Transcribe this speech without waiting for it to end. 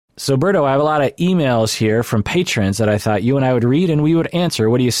So, Berto, I have a lot of emails here from patrons that I thought you and I would read and we would answer.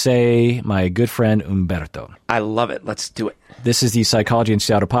 What do you say, my good friend Umberto? I love it. Let's do it. This is the Psychology in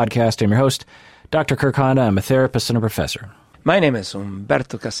Seattle podcast. I'm your host, Dr. Kirk Honda. I'm a therapist and a professor. My name is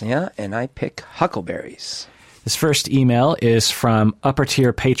Umberto Castagna, and I pick huckleberries. This first email is from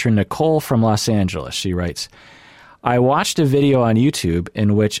upper-tier patron Nicole from Los Angeles. She writes, I watched a video on YouTube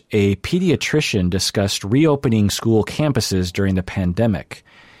in which a pediatrician discussed reopening school campuses during the pandemic.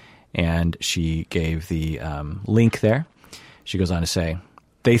 And she gave the link there. She goes on to say,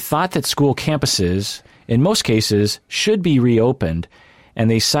 they thought that school campuses, in most cases, should be reopened, and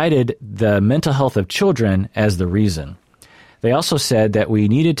they cited the mental health of children as the reason. They also said that we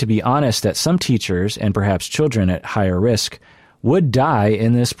needed to be honest that some teachers, and perhaps children at higher risk, would die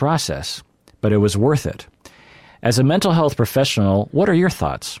in this process, but it was worth it. As a mental health professional, what are your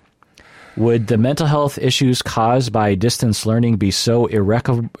thoughts? Would the mental health issues caused by distance learning be so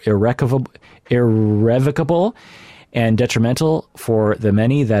irrevocable and detrimental for the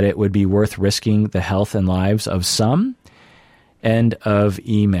many that it would be worth risking the health and lives of some? End of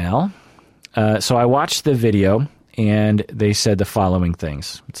email. So I watched the video, and they said the following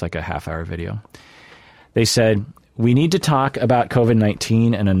things. It's like a half-hour video. They said, we need to talk about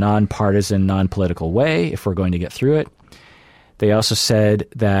COVID-19 in a nonpartisan, non-political way if we're going to get through it. They also said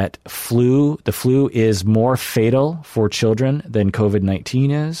that the flu is more fatal for children than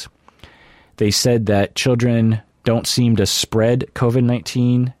COVID-19 is. They said that children don't seem to spread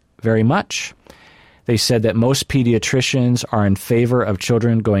COVID-19 very much. They said that most pediatricians are in favor of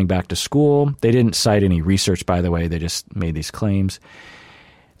children going back to school. They didn't cite any research, by the way. They just made these claims.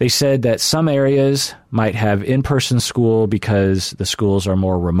 They said that some areas might have in-person school because the schools are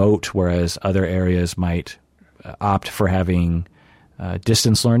more remote, whereas other areas might opt for having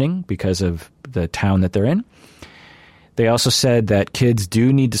distance learning because of the town that they're in. They also said that kids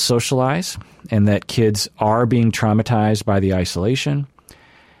do need to socialize and that kids are being traumatized by the isolation.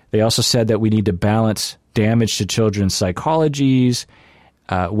 They also said that we need to balance damage to children's psychologies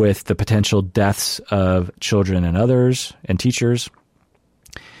with the potential deaths of children and others and teachers.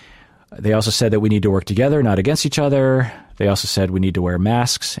 They also said that we need to work together, not against each other. They also said we need to wear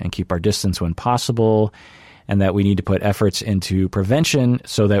masks and keep our distance when possible, and that we need to put efforts into prevention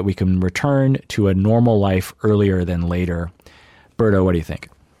so that we can return to a normal life earlier than later. Berto, what do you think?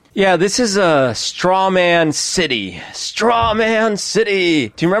 Yeah, this is a straw man city. Straw man city.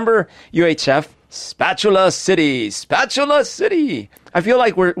 Do you remember UHF? Spatula city. Spatula city. I feel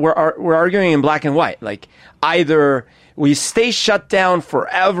like we're arguing in black and white. Like either we stay shut down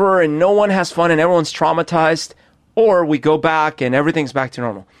forever and no one has fun and everyone's traumatized, or we go back and everything's back to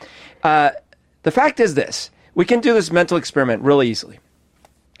normal. The fact is this. We can do this mental experiment really easily.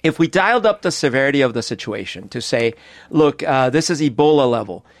 If we dialed up the severity of the situation to say, look, this is Ebola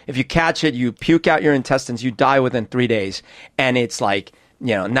level. If you catch it, you puke out your intestines, you die within 3 days. And it's like,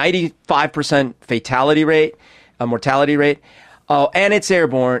 95% fatality rate, mortality rate. Oh, and it's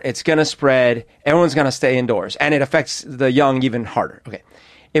airborne. It's going to spread. Everyone's going to stay indoors. And it affects the young even harder. Okay.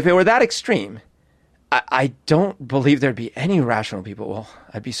 If it were that extreme, I don't believe there'd be any rational people. Well,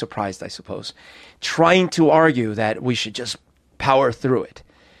 I'd be surprised, I suppose, trying to argue that we should just power through it.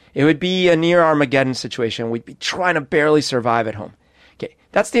 It would be a near Armageddon situation. We'd be trying to barely survive at home. Okay,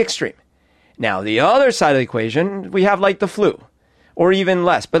 that's the extreme. Now, the other side of the equation, we have like the flu, or even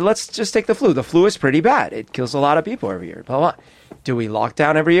less. But let's just take the flu. The flu is pretty bad. It kills a lot of people every year. Blah, blah. Do we lock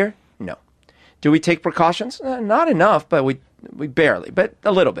down every year? No. Do we take precautions? Not enough, but we barely, but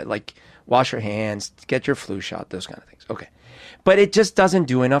a little bit. Like wash your hands, get your flu shot, those kind of things. Okay. But it just doesn't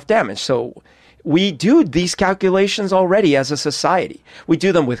do enough damage. So we do these calculations already as a society. We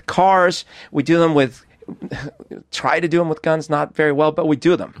do them with cars. We do them with, try to do them with guns, not very well, but we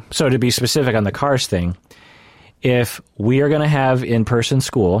do them. So to be specific on the cars thing, if we are going to have in-person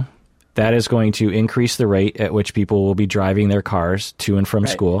school, that is going to increase the rate at which people will be driving their cars to and from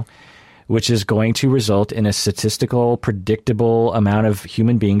school, which is going to result in a statistical, predictable amount of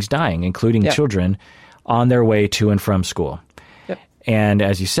human beings dying, including children, on their way to and from school. Yep. And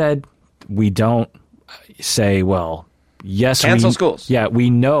as you said, we don't say, well, yes, cancel schools. Yeah, we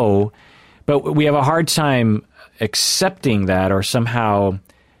know, but we have a hard time accepting that or somehow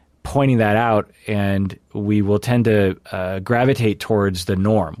pointing that out, and we will tend to gravitate towards the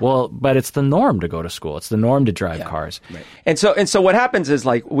norm. Well, but it's the norm to go to school. It's the norm to drive cars. Right. And so what happens is,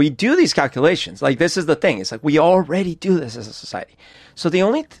 like, we do these calculations. Like, this is the thing. It's like we already do this as a society. So the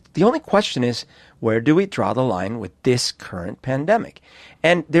only question is, where do we draw the line with this current pandemic?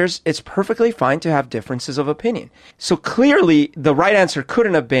 And it's perfectly fine to have differences of opinion. So clearly, the right answer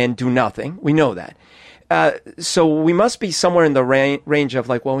couldn't have been do nothing. We know that. So we must be somewhere in the range of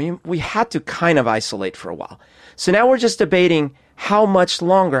like, well, we had to kind of isolate for a while. So now we're just debating how much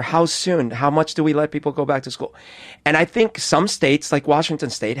longer, how soon, how much do we let people go back to school? And I think some states, like Washington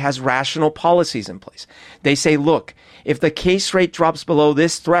State, has rational policies in place. They say, look, if the case rate drops below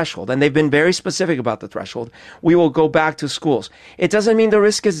this threshold, and they've been very specific about the threshold, we will go back to schools. It doesn't mean the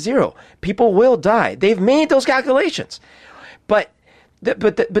risk is zero. People will die. They've made those calculations. But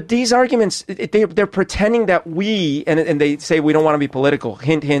these arguments, they're pretending that and they say we don't want to be political,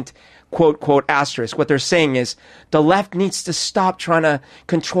 hint, hint, quote, quote, asterisk. What they're saying is the left needs to stop trying to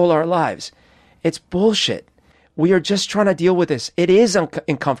control our lives. It's bullshit. We are just trying to deal with this. It is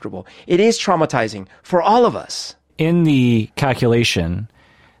uncomfortable. It is traumatizing for all of us. In the calculation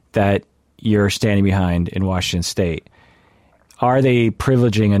that you're standing behind in Washington State, are they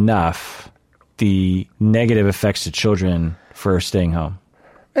privileging enough the negative effects to children for staying home?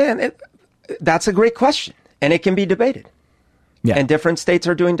 And that's a great question, and it can be debated. Yeah. And different states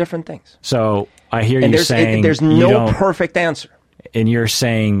are doing different things. So I hear you saying there's no perfect answer. And you're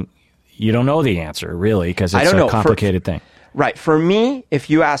saying you don't know the answer, really, because it's a complicated thing. Right. For me, if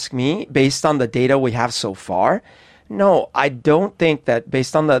you ask me, based on the data we have so far, no, I don't think that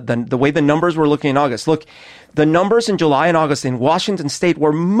based on the way the numbers were looking in August. Look, the numbers in July and August in Washington State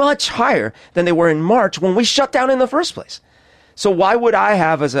were much higher than they were in March when we shut down in the first place. So why would I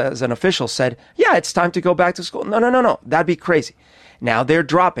have, as an official, said, yeah, it's time to go back to school? No. That'd be crazy. Now they're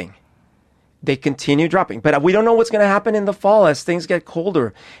dropping. They continue dropping. But we don't know what's going to happen in the fall as things get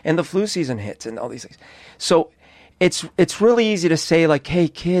colder and the flu season hits and all these things. So it's really easy to say, like, hey,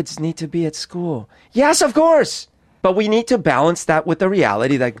 kids need to be at school. Yes, of course. But we need to balance that with the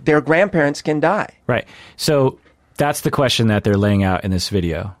reality that their grandparents can die. Right. So that's the question that they're laying out in this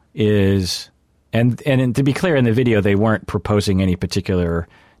video is... And to be clear, in the video, they weren't proposing any particular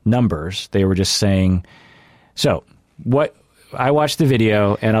numbers. They were just saying, so what I watched the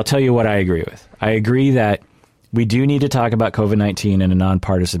video, and I'll tell you what I agree with. I agree that we do need to talk about COVID-19 in a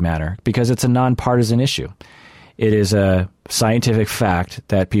nonpartisan manner because it's a nonpartisan issue. It is a scientific fact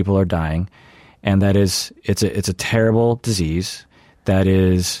that people are dying, and that is it's a terrible disease that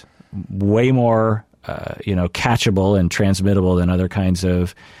is way more catchable and transmittable than other kinds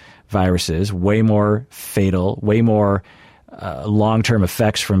of viruses, way more fatal, way more long-term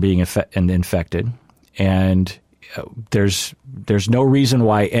effects from being infected. And there's no reason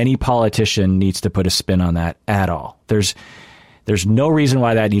why any politician needs to put a spin on that at all. There's no reason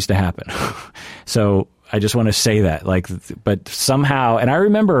why that needs to happen. So I just want to say that, but somehow, and I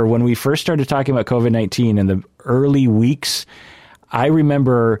remember when we first started talking about COVID-19 in the early weeks, I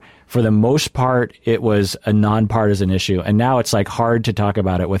remember for the most part, it was a nonpartisan issue. And now it's like hard to talk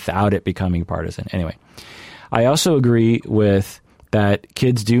about it without it becoming partisan. Anyway, I also agree with that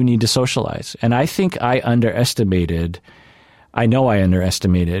kids do need to socialize. And I think I underestimated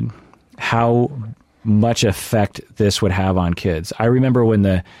how much effect this would have on kids. I remember when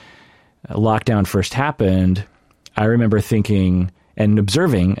the lockdown first happened, I remember thinking and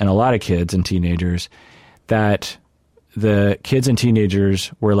observing in a lot of kids and teenagers that the kids and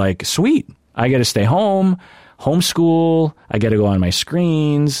teenagers were like, sweet, I get to stay home, homeschool, I get to go on my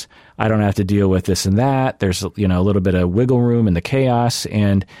screens, I don't have to deal with this and that. There's, a little bit of wiggle room in the chaos.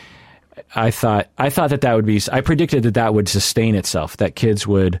 And I thought that would be, I predicted that would sustain itself, that kids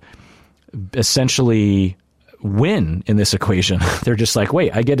would essentially win in this equation. They're just like,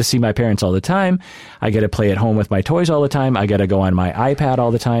 wait, I get to see my parents all the time. I get to play at home with my toys all the time. I get to go on my iPad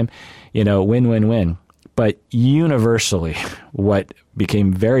all the time. Win, win, win. But universally, what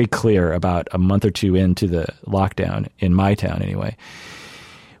became very clear about a month or two into the lockdown, in my town anyway,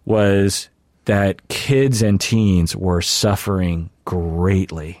 was that kids and teens were suffering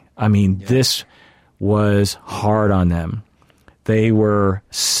greatly. I mean, This was hard on them. They were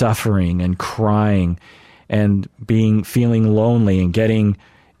suffering and crying and feeling lonely and getting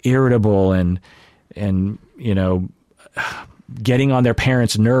irritable and getting on their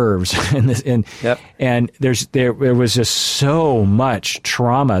parents' nerves, and there was just so much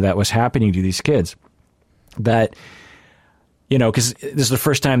trauma that was happening to these kids that, because this is the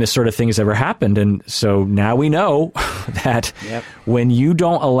first time this sort of thing has ever happened, and so now we know that when you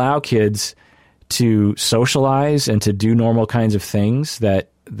don't allow kids to socialize and to do normal kinds of things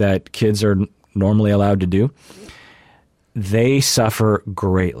that kids are normally allowed to do, they suffer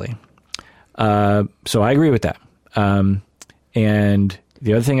greatly. So I agree with that. And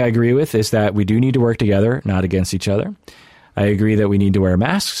the other thing I agree with is that we do need to work together, not against each other. I agree that we need to wear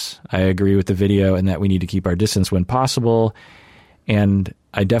masks. I agree with the video and that we need to keep our distance when possible. And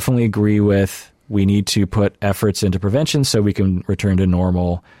I definitely agree with we need to put efforts into prevention so we can return to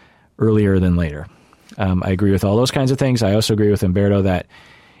normal earlier than later. I agree with all those kinds of things. I also agree with Umberto that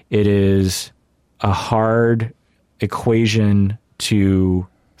it is a hard equation to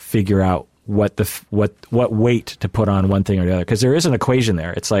figure out what weight to put on one thing or the other, because there is an equation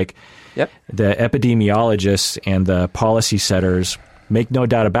there. It's like the epidemiologists and the policy setters, make no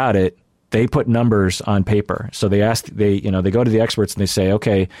doubt about it, they put numbers on paper. So they go to the experts and they say,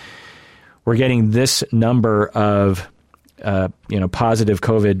 okay, we're getting this number of positive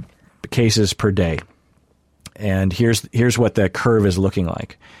COVID cases per day, and here's what the curve is looking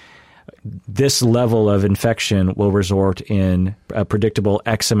like. This level of infection will result in a predictable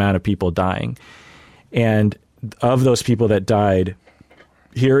X amount of people dying. And of those people that died,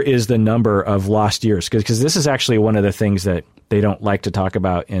 here is the number of lost years. Because this is actually one of the things that they don't like to talk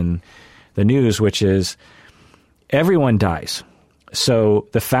about in the news, which is everyone dies. So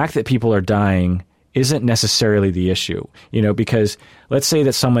the fact that people are dying isn't necessarily the issue, because let's say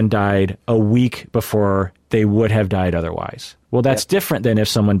that someone died a week before they would have died otherwise. Well, that's different than if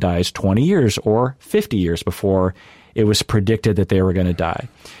someone dies 20 years or 50 years before it was predicted that they were going to die.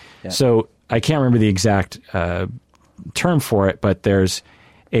 Yep. So I can't remember the exact term for it, but there's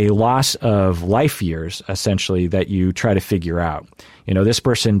a loss of life years, essentially, that you try to figure out. This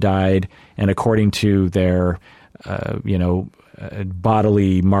person died, and according to their,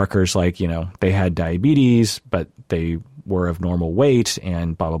 bodily markers, like, they had diabetes, but they were of normal weight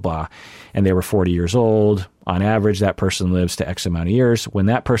and blah, blah, blah. And they were 40 years old. On average, that person lives to X amount of years. When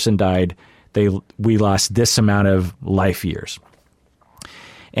that person died, we lost this amount of life years.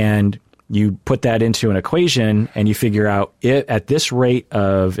 And you put that into an equation and you figure out at this rate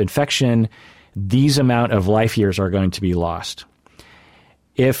of infection, these amount of life years are going to be lost.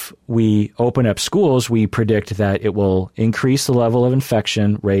 If we open up schools, we predict that it will increase the level of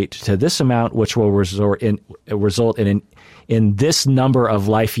infection rate to this amount, which will result in this number of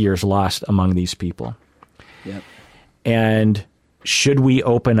life years lost among these people. Yep. And should we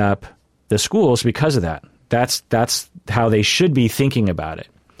open up the schools because of that? That's how they should be thinking about it.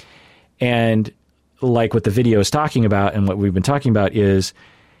 And like what the video is talking about and what we've been talking about is,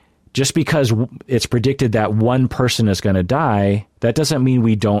 just because it's predicted that one person is going to die, that doesn't mean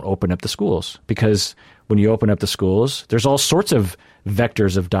we don't open up the schools. Because when you open up the schools, there's all sorts of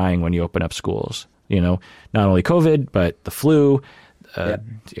vectors of dying when you open up schools. Not only COVID, but the flu,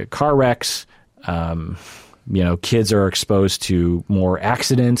 car wrecks, kids are exposed to more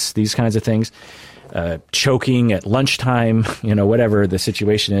accidents, these kinds of things, choking at lunchtime, whatever the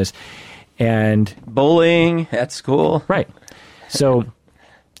situation is. And bullying at school. Right. So...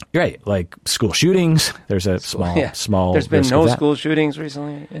 Right, like school shootings. There's a small. There's been no school shootings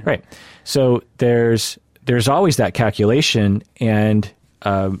recently. Yeah. Right. So there's always that calculation, and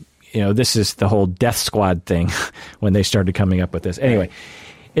this is the whole death squad thing when they started coming up with this. Anyway,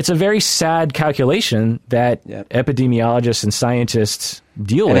 it's a very sad calculation that epidemiologists and scientists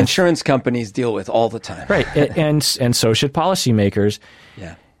deal with, and insurance companies deal with all the time. Right, and so should policymakers.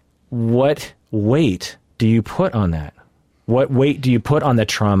 Yeah. What weight do you put on that? What weight do you put on the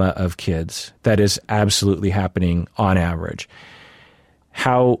trauma of kids that is absolutely happening on average?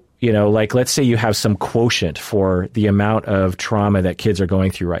 How, like, let's say you have some quotient for the amount of trauma that kids are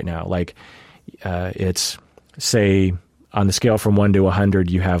going through right now. Like, it's, say, on the scale from 1 to 100,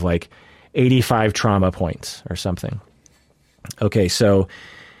 you have like 85 trauma points or something. Okay, so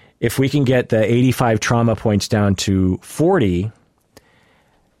if we can get the 85 trauma points down to 40,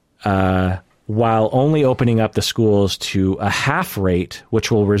 while only opening up the schools to a half rate,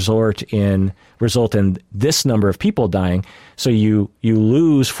 which will result in this number of people dying. So you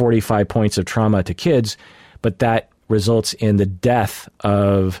lose 45 points of trauma to kids, but that results in the death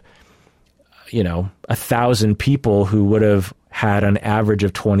of 1,000 people who would have had an average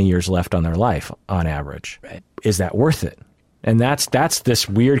of 20 years left on their life on average. Right. Is that worth it? And that's this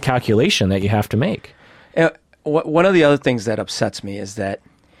weird calculation that you have to make. One of the other things that upsets me is that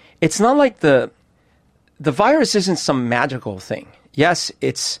it's not like the virus isn't some magical thing. Yes,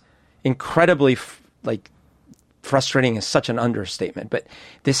 it's incredibly frustrating is such an understatement, but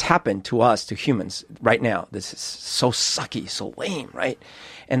this happened to us, to humans right now. This is so sucky, so lame, right?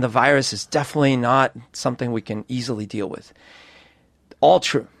 And the virus is definitely not something we can easily deal with. All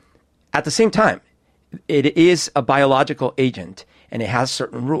true. At the same time, it is a biological agent and it has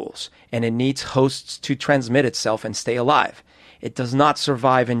certain rules and it needs hosts to transmit itself and stay alive. It does not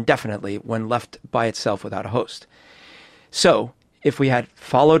survive indefinitely when left by itself without a host. So, if we had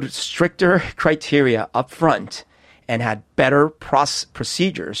followed stricter criteria up front and had better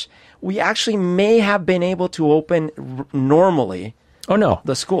procedures, we actually may have been able to open normally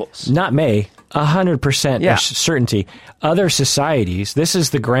the schools. Not may. 100% certainty. Other societies, this is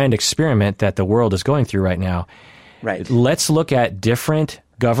the grand experiment that the world is going through right now. Right. Let's look at different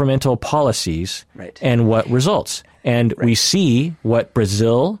governmental policies and what results. And we see what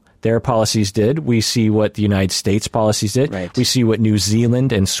Brazil, their policies did. We see what the United States policies did. Right. We see what New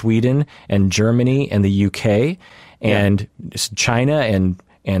Zealand and Sweden and Germany and the UK and China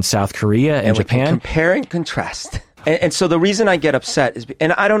and South Korea and Japan. We can compare and contrast. And so the reason I get upset is,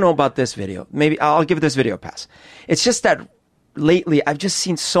 and I don't know about this video. Maybe I'll give this video a pass. It's just that lately I've just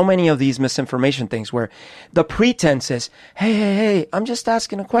seen so many of these misinformation things where the pretense is, hey, I'm just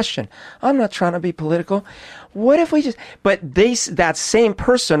asking a question. I'm not trying to be political. What if we just, but that same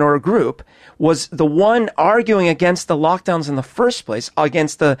person or group was the one arguing against the lockdowns in the first place,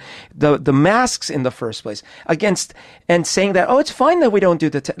 against the masks in the first place, and saying that, it's fine that we don't do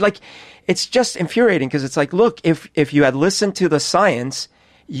the it's just infuriating because it's like, look, if you had listened to the science,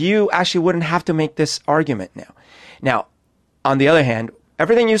 you actually wouldn't have to make this argument now. Now, on the other hand,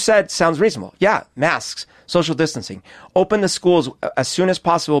 everything you said sounds reasonable. Yeah, masks, social distancing, open the schools as soon as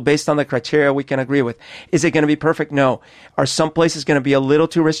possible based on the criteria we can agree with. Is it going to be perfect? No. Are some places going to be a little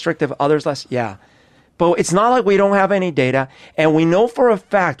too restrictive, others less? Yeah. But it's not like we don't have any data, and we know for a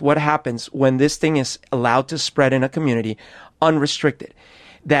fact what happens when this thing is allowed to spread in a community unrestricted.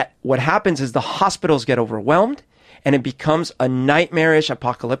 That what happens is the hospitals get overwhelmed, and it becomes a nightmarish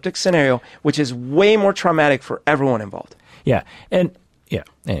apocalyptic scenario, which is way more traumatic for everyone involved. Yeah. And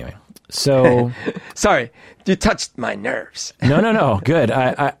anyway. So sorry, you touched my nerves. No. Good.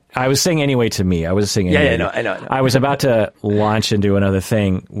 I was saying anyway to me. I was saying anyway. Yeah, I know. I was about to launch into another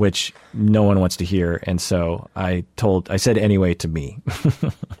thing which no one wants to hear, and so I said anyway to me.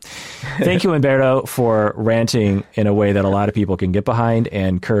 Thank you, Humberto, for ranting in a way that a lot of people can get behind,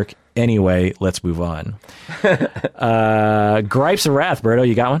 and Kirk, anyway, let's move on. Gripes of Wrath, Berto,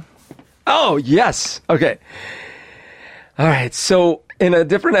 you got one? Oh, yes. Okay. All right. So in a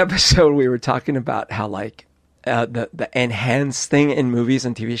different episode, we were talking about how the enhanced thing in movies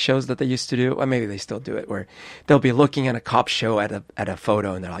and TV shows that they used to do, or maybe they still do it, where they'll be looking at a cop show at a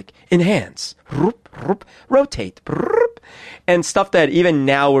photo and they're like, enhance, rotate, and stuff that even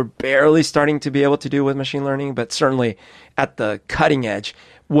now we're barely starting to be able to do with machine learning, but certainly at the cutting edge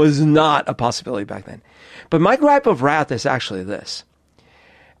was not a possibility back then. But my gripe of wrath is actually this.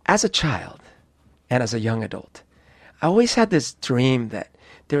 As a child and as a young adult, I always had this dream that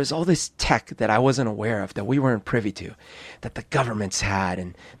there was all this tech that I wasn't aware of, that we weren't privy to, that the governments had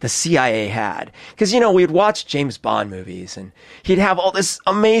and the CIA had. Because, we'd watch James Bond movies and he'd have all this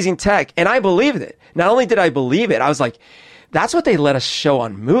amazing tech, and I believed it. Not only did I believe it, I was like, that's what they let us show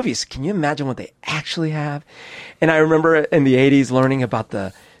on movies. Can you imagine what they actually have? And I remember in the 80s learning about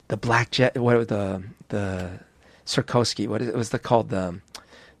the black jet, the Sikorsky, called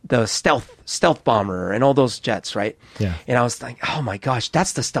the stealth bomber and all those jets, right? Yeah. And I was like, oh my gosh,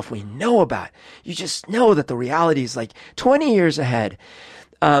 that's the stuff we know about. You just know that the reality is like 20 years ahead.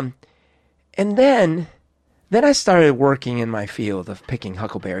 And then I started working in my field of picking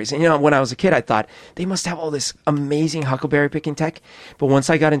huckleberries. And when I was a kid, I thought they must have all this amazing huckleberry picking tech. But once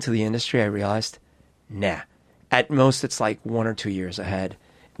I got into the industry, I realized, nah, at most it's like 1 or 2 years ahead,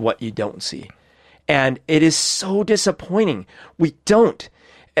 what you don't see. And it is so disappointing. We don't.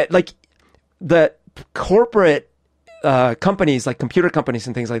 Like the corporate companies, like computer companies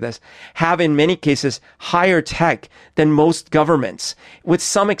and things like this, have in many cases higher tech than most governments, with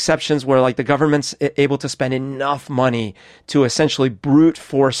some exceptions where like the government's able to spend enough money to essentially brute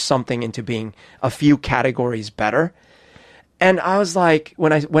force something into being a few categories better. And I was like,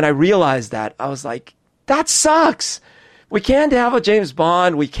 when I realized that, I was like, that sucks. We can't have a James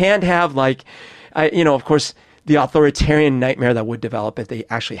Bond. We can't have of course, the authoritarian nightmare that would develop if they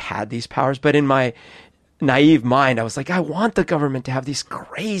actually had these powers. But in my naive mind, I was like, I want the government to have these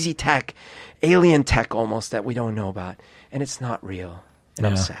crazy tech, alien tech almost, that we don't know about. And it's not real. And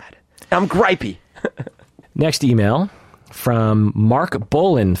I'm sad. I'm gripey. Next email from Mark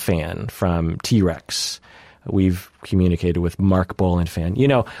Bolin fan from T-Rex. We've communicated with Mark Bolin fan.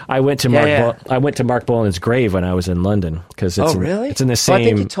 I went to Mark Bolin's grave when I was in London, because really? It's in the same. I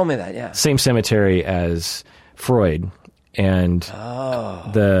think you told me that. Yeah. Same cemetery as Freud, and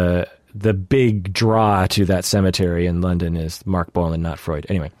the big draw to that cemetery in London is Mark Bolin, not Freud.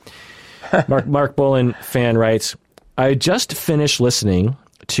 Anyway, Mark Bolin fan writes, I just finished listening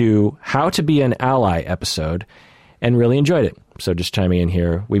to How to Be an Ally episode and really enjoyed it. So just chiming in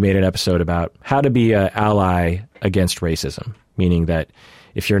here, we made an episode about how to be an ally against racism, meaning that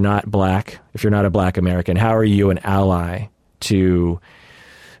if you're not a black American, how are you an ally to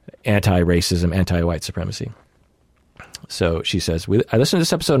anti-racism, anti-white supremacy? So she says, I listened to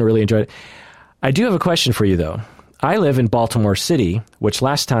this episode and really enjoyed it. I do have a question for you, though. I live in Baltimore City, which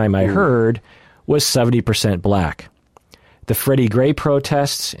last time I heard was 70% black. The Freddie Gray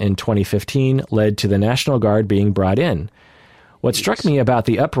protests in 2015 led to the National Guard being brought in. What struck me about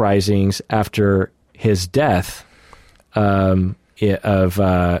the uprisings after his death sorry,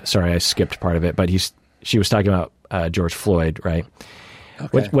 I skipped part of it, but she was talking about George Floyd, right?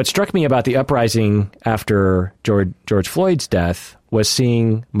 Okay. What struck me about the uprising after George Floyd's death was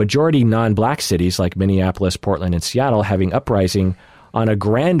seeing majority non-black cities like Minneapolis, Portland, and Seattle having uprising on a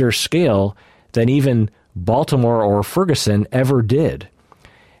grander scale than even Baltimore or Ferguson ever did.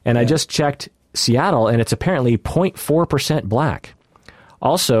 And I just checked Seattle, and it's apparently 0.4% black.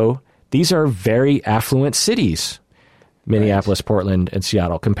 Also, these are very affluent cities, Minneapolis, Portland, and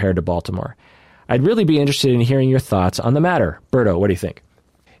Seattle, compared to Baltimore. I'd really be interested in hearing your thoughts on the matter. Berto, what do you think?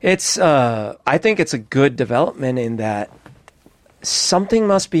 I think it's a good development in that something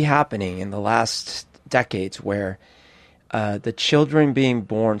must be happening in the last decades where the children being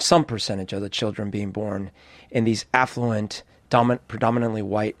born, some percentage of the children being born in these affluent, predominantly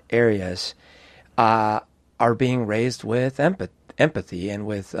white areas are being raised with empathy and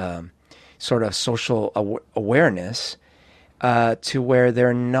with sort of social awareness to where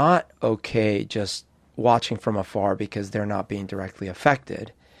they're not okay just watching from afar because they're not being directly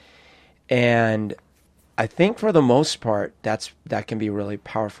affected. And I think for the most part, that can be really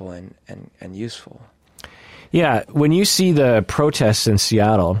powerful and useful. Yeah, when you see the protests in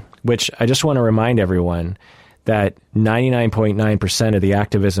Seattle, which I just want to remind everyone that 99.9% of the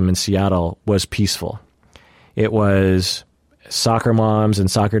activism in Seattle was peaceful. It was soccer moms and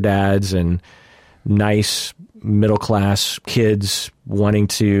soccer dads and nice middle-class kids wanting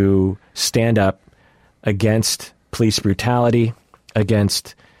to stand up against police brutality,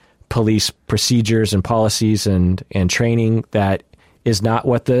 against police procedures and policies and training that is not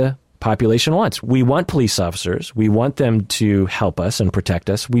what the population wants. We want police officers. We want them to help us and protect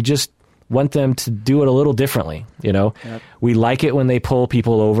us. We just want them to do it a little differently. Yep. We like it when they pull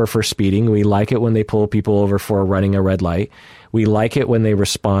people over for speeding. We like it when they pull people over for running a red light. We like it when they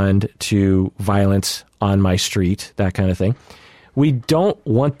respond to violence on my street, that kind of thing. We don't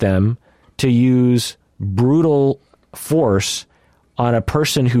want them to use brutal force on a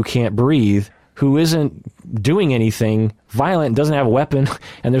person who can't breathe, who isn't doing anything violent, doesn't have a weapon,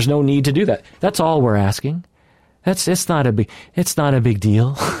 and there's no need to do that. That's all we're asking. It's not a big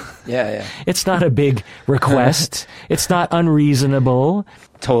deal. Yeah. It's not a big request. It's not unreasonable.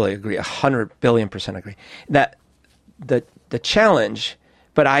 Totally agree. 100 billion% agree. That the challenge,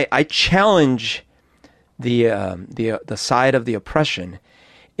 but I challenge the side of the oppression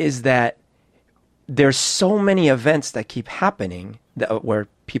is that there's so many events that keep happening where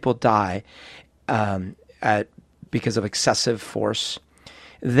people die because of excessive force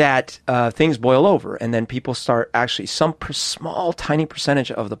that things boil over, and then people start actually, some small tiny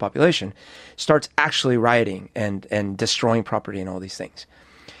percentage of the population starts actually rioting and destroying property and all these things.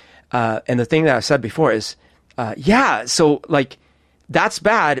 And the thing that I said before is, so like that's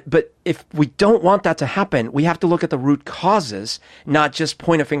bad, but if we don't want that to happen, we have to look at the root causes, not just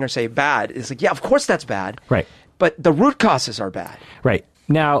point a finger and say bad. It's like, yeah, of course that's bad. Right. But the root causes are bad. Right.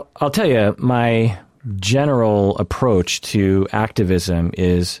 Now, I'll tell you, my general approach to activism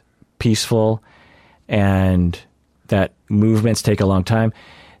is peaceful and that movements take a long time.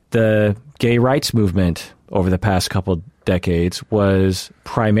 The gay rights movement over the past couple decades was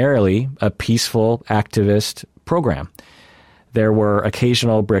primarily a peaceful activist program. There were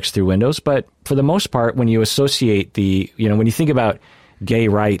occasional bricks through windows, but for the most part, when you associate when you think about gay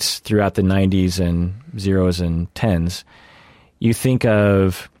rights throughout the 90s and zeros and tens, you think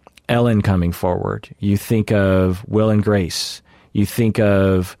of Ellen coming forward. You think of Will and Grace. You think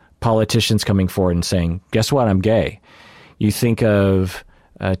of politicians coming forward and saying, guess what, I'm gay. You think of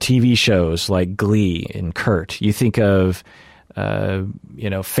TV shows like Glee and Kurt. You think of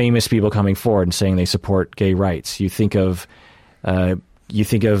famous people coming forward and saying they support gay rights. You think of Gay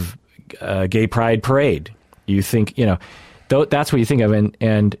Pride Parade. You think, that's what you think of,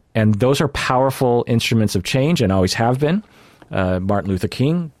 and those are powerful instruments of change and always have been, Martin Luther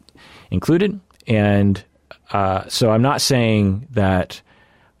King included. And so I'm not saying that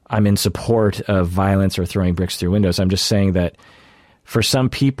I'm in support of violence or throwing bricks through windows. I'm just saying that for some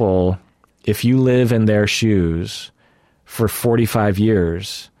people, if you live in their shoes for 45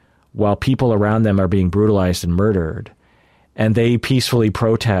 years while people around them are being brutalized and murdered, and they peacefully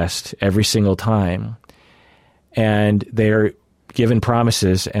protest every single time, and they're given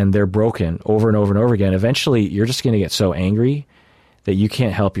promises and they're broken over and over and over again, eventually you're just going to get so angry that you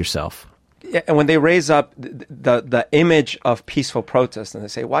can't help yourself. and when they raise up the image of peaceful protest, and they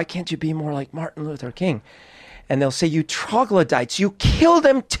say, why can't you be more like Martin Luther King? And they'll say, you troglodytes, you kill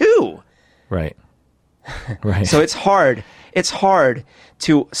them too. Right. Right. So it's hard. It's hard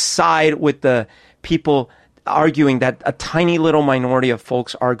to side with the people arguing that a tiny little minority of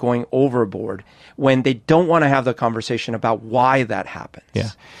folks are going overboard when they don't want to have the conversation about why that happens. Yeah.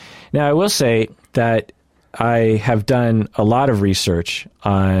 Now, I will say that I have done a lot of research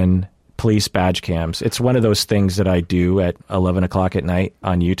on police badge cams. It's one of those things that I do at 11 o'clock at night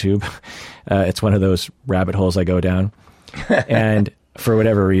on YouTube. It's one of those rabbit holes I go down. And for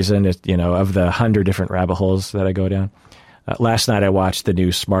whatever reason, of the 100 different rabbit holes that I go down, last night I watched the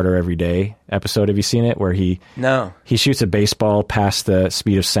new Smarter Every Day episode. Have you seen it? Where he shoots a baseball past the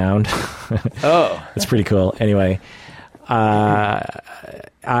speed of sound. Oh. It's pretty cool. Anyway, I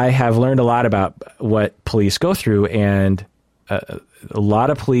have learned a lot about what police go through, and a lot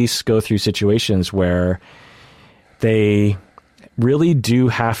of police go through situations where they really do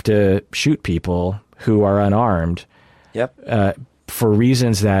have to shoot people who are unarmed. Yep. For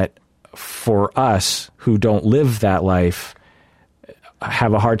reasons that, for us who don't live that life,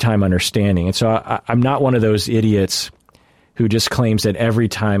 have a hard time understanding. And so I'm not one of those idiots who just claims that every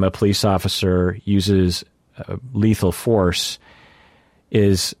time a police officer uses lethal force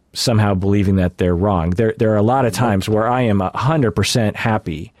is somehow believing that they're wrong. There are a lot of times where I am 100%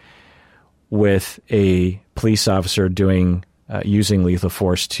 happy with a police officer using lethal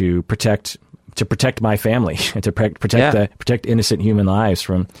force to protect my family and to protect innocent human lives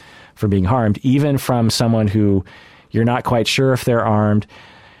from being harmed, even from someone who you're not quite sure if they're armed.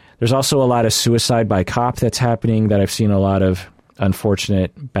 There's also a lot of suicide by cop that's happening that I've seen a lot of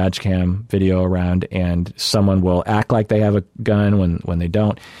unfortunate badge cam video around, and someone will act like they have a gun when they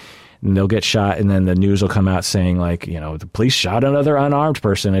don't, and they'll get shot, and then the news will come out saying, like, the police shot another unarmed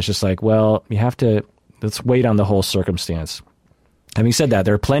person. It's just like, well, let's wait on the whole circumstance. Having said that,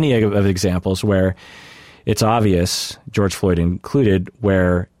 there are plenty of examples where it's obvious, George Floyd included,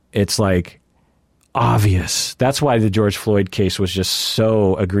 where it's like obvious. That's why the George Floyd case was just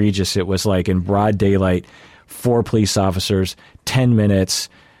so egregious. It was like in broad daylight, 4 police officers, 10 minutes,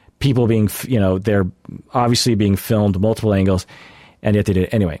 people being, they're obviously being filmed multiple angles, and yet they did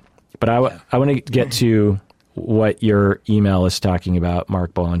it anyway. But I want to get to what your email is talking about,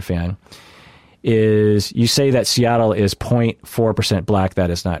 Mark Boland fan. Is you say that Seattle is 0.4% black.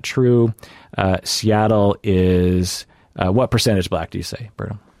 That is not true. Seattle is, what percentage black do you say,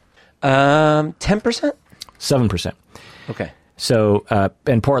 Berto? 10%? 7%. Okay. So,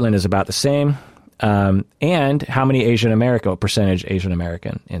 and Portland is about the same. And how many percentage Asian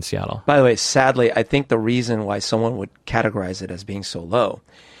American in Seattle? By the way, sadly, I think the reason why someone would categorize it as being so low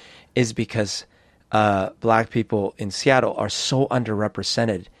is because black people in Seattle are so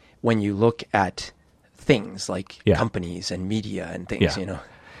underrepresented when you look at things like companies and media and things,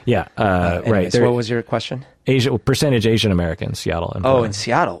 Yeah, right. So what was your question? Percentage Asian American in Seattle. In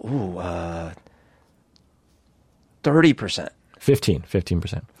Seattle. Ooh, 30%.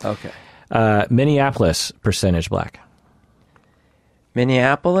 15%. Okay. Minneapolis, percentage black.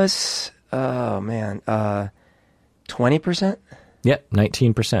 Minneapolis, 20%? Yep,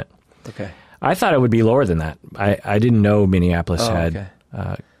 19%. Okay. I thought it would be lower than that. I didn't know Minneapolis had,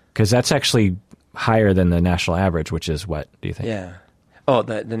 because that's actually higher than the national average, which is what, do you think? Yeah. Oh,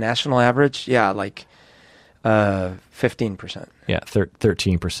 the national average? Yeah, like 15%. Yeah,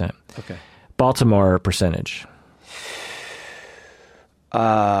 13%. Okay. Baltimore percentage.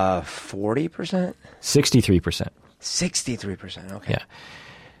 40%? 63%. 63%, okay. Yeah.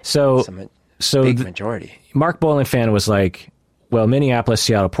 So big majority. Mark Boland fan was like, well, Minneapolis,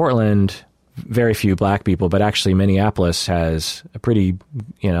 Seattle, Portland, very few black people, but actually Minneapolis has a pretty,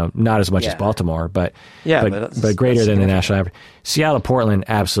 not as much as Baltimore, but greater than the national average. Seattle, Portland,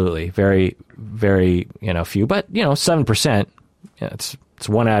 absolutely, very, very, few, but 7%. It's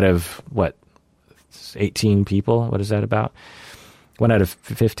 1 out of 18 people. What is that about? 1 out of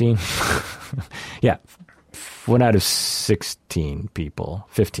 15. Yeah, 1 out of 16 people.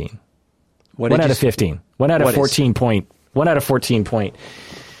 15. 1 out of 15. 1 out of 14 point. 1 out of 14 point.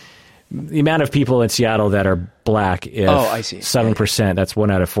 The amount of people in Seattle that are black, if I see. 7%, that's 1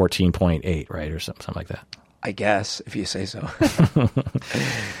 out of 14.8, right? Or something like that. I guess, if you say so.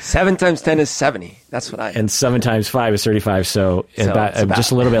 7 times 10 is 70. That's what I know. And 7 times 5 is 35, so about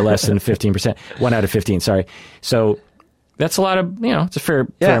just a little bit less than 15%. 1 out of 15, sorry. So that's a lot of, it's a fair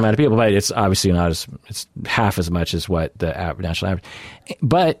amount of people, but it's obviously it's half as much as what the national average.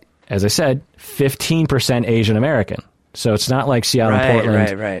 But, as I said, 15% Asian American. So it's not like Seattle and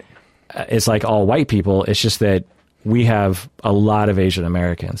Portland. Right. It's like all white people. It's just that we have a lot of Asian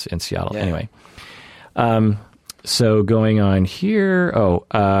Americans in Seattle. Yeah. Anyway, so going on here,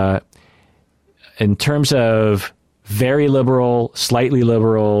 in terms of very liberal, slightly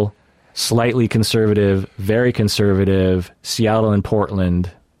conservative, very conservative, Seattle and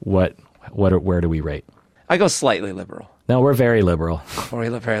Portland, where do we rate? I go slightly liberal. No, we're very liberal. Or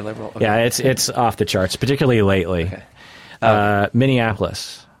very liberal. Okay. Yeah, it's off the charts, particularly lately. Okay.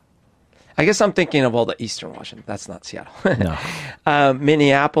 Minneapolis. I guess I'm thinking of all the Eastern Washington. That's not Seattle. No.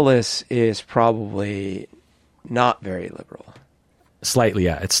 Minneapolis is probably not very liberal. Slightly,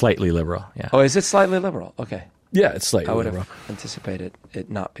 yeah. It's slightly liberal, yeah. Oh, is it slightly liberal? Okay. Yeah, it's slightly I would liberal. have anticipated it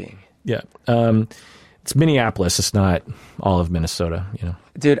not being. Yeah. It's Minneapolis. It's not all of Minnesota, you know.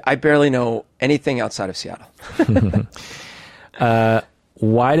 Dude, I barely know anything outside of Seattle.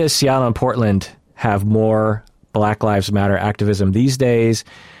 Why does Seattle and Portland have more Black Lives Matter activism these days?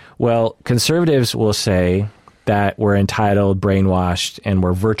 Well, conservatives will say that we're entitled, brainwashed, and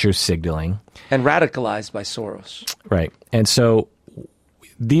we're virtue signaling. And radicalized by Soros. Right. And so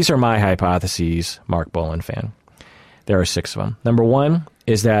these are my hypotheses, Mark Boland fan. There are 6 of them. Number 1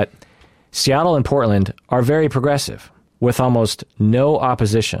 is that Seattle and Portland are very progressive with almost no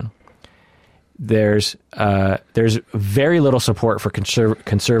opposition. There's very little support for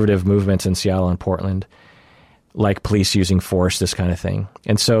conservative movements in Seattle and Portland, like police using force, this kind of thing.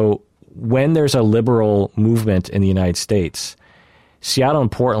 And so when there's a liberal movement in the United States, Seattle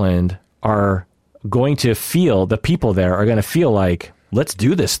and Portland are going to feel, the people there are going to feel like, let's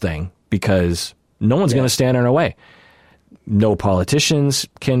do this thing because no one's going to stand in our way. No politicians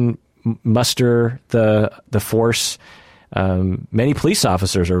can muster the force. Many police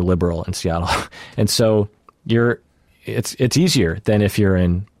officers are liberal in Seattle. And so it's easier than if you're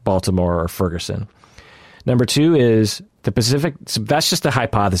in Baltimore or Ferguson. Number 2 is the Pacific. So that's just a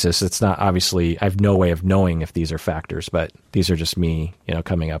hypothesis. It's not, obviously, I have no way of knowing if these are factors, but these are just me,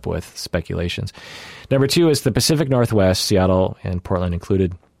 coming up with speculations. Number 2 is the Pacific Northwest, Seattle and Portland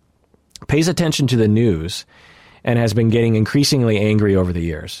included, pays attention to the news and has been getting increasingly angry over the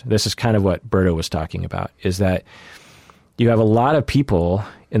years. This is kind of what Berto was talking about, is that you have a lot of people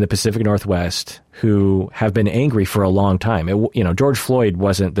in the Pacific Northwest who have been angry for a long time. George Floyd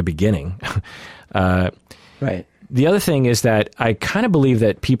wasn't the beginning. Right. The other thing is that I kind of believe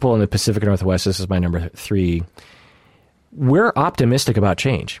that people in the Pacific Northwest, this is my number 3, we're optimistic about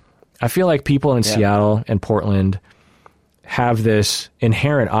change. I feel like people in Seattle and Portland have this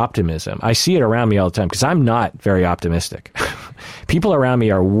inherent optimism. I see it around me all the time because I'm not very optimistic. People around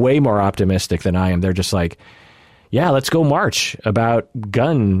me are way more optimistic than I am. They're just like, yeah, let's go march about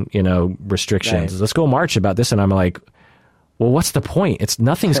gun, restrictions. Right. Let's go march about this. And I'm like, well, what's the point?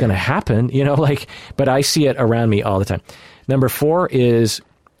 Nothing's going to happen, but I see it around me all the time. Number 4 is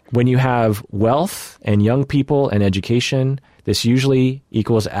when you have wealth and young people and education, this usually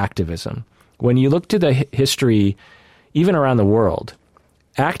equals activism. When you look to the history, even around the world,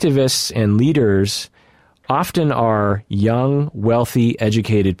 activists and leaders often are young, wealthy,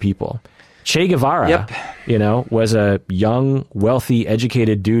 educated people. Che Guevara, was a young, wealthy,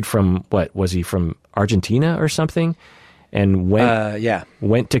 educated dude from, was he from Argentina or something? And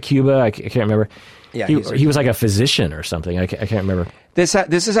went to Cuba. I can't remember. Yeah, he was like a physician or something. I can't remember. This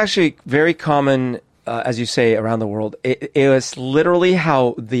is actually very common, as you say, around the world. It was literally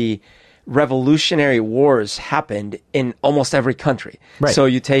how the revolutionary wars happened in almost every country. Right. So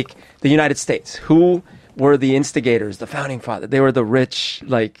you take the United States. Who were the instigators, the founding fathers? They were the rich,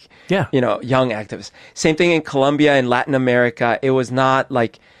 young activists. Same thing in Colombia, in Latin America. It was not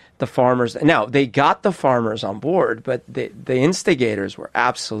like the farmers. Now, they got the farmers on board, but the instigators were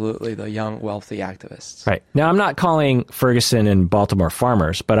absolutely the young, wealthy activists. Right. Now, I'm not calling Ferguson and Baltimore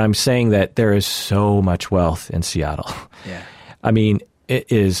farmers, but I'm saying that there is so much wealth in Seattle. Yeah. I mean,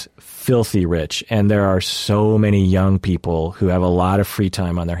 it is filthy rich, and there are so many young people who have a lot of free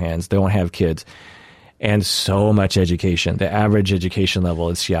time on their hands. They don't have kids, and so much education. The average education level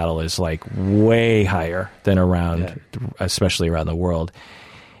in Seattle is like way higher than around, especially around the world.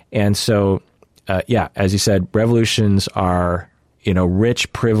 And so, as you said, revolutions are,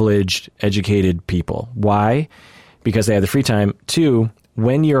 rich, privileged, educated people. Why? Because they have the free time. 2,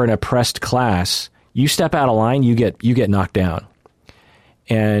 when you're an oppressed class, you step out of line, you get knocked down.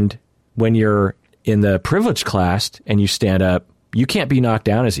 And when you're in the privileged class and you stand up, you can't be knocked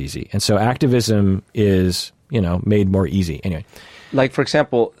down as easy. And so activism is, made more easy. Anyway. Like, for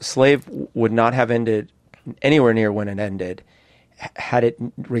example, slave would not have ended anywhere near when it ended had it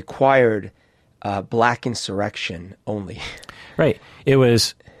required black insurrection only. Right. It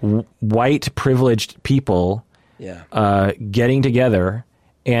was white privileged people getting together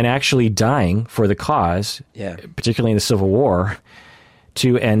and actually dying for the cause, particularly in the Civil War,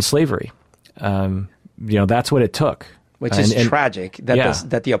 to end slavery. That's what it took. Which is tragic,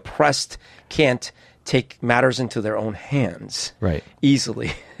 that the oppressed can't take matters into their own hands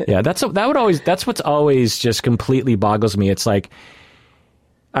easily. That's what's always just completely boggles me. It's like,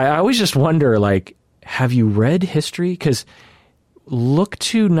 I always just wonder, like, have you read history? Because look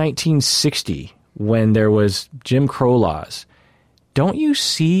to 1960 when there was Jim Crow laws. Don't you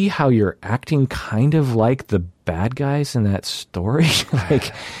see how you're acting kind of like the bad guys in that story?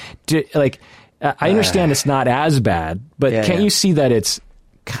 I understand it's not as bad, but can't you see that it's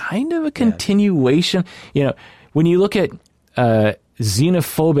kind of a continuation? When you look at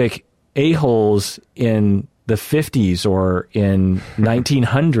xenophobic a-holes in the 50s or in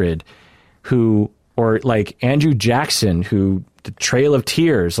 1900 or like Andrew Jackson, the Trail of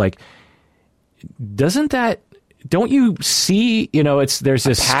Tears, like, don't you see, there's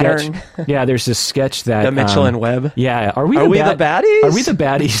this pattern. Sketch. Yeah, there's this sketch that... The Mitchell and Webb? Yeah. Are we the baddies? Are we the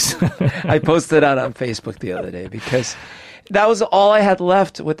baddies? I posted that on Facebook the other day because that was all I had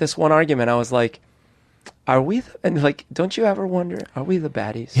left with this one argument. I was like, don't you ever wonder, are we the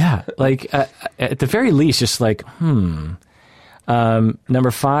baddies? Yeah, like, at the very least, just like, Number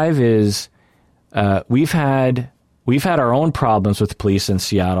 5 is we've had our own problems with the police in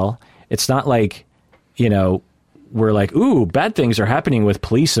Seattle. It's not like, we're like, ooh, bad things are happening with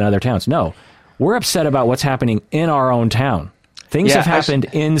police in other towns. No, we're upset about what's happening in our own town. Things have happened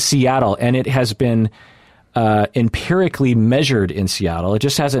in Seattle, and it has been empirically measured in Seattle. It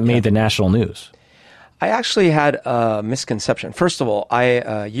just hasn't made the national news. I actually had a misconception. First of all,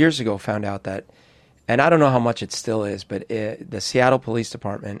 I years ago found out that, and I don't know how much it still is, but the Seattle Police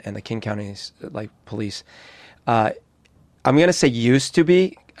Department and the King County police, I'm going to say used to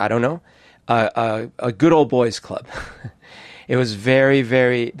be, I don't know, a good old boys club. It was very,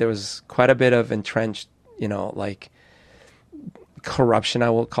 very, there was quite a bit of entrenched, corruption, I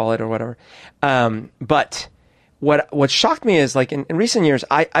will call it, or whatever. But what shocked me is, like, in recent years,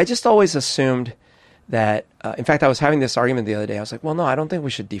 I just always assumed that, in fact, I was having this argument the other day. I was like, well, no, I don't think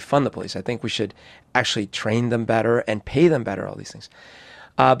we should defund the police. I think we should actually train them better and pay them better, all these things.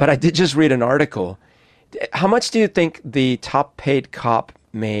 But I did just read an article. How much do you think the top paid cop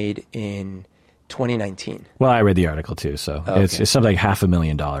made in 2019? Well, I read the article too, so it's something like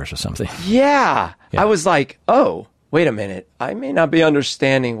 $500,000 or something. Yeah. I was like, oh, wait a minute. I may not be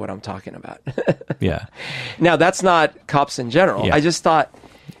understanding what I'm talking about. Yeah. Now, that's not cops in general. Yeah. I just thought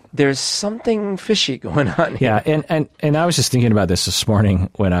there's something fishy going on here. Yeah, and I was just thinking about this morning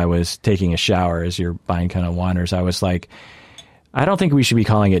when I was taking a shower as your mind kind of wanders. I was like, I don't think we should be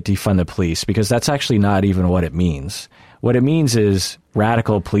calling it defund the police, because that's actually not even what it means. What it means is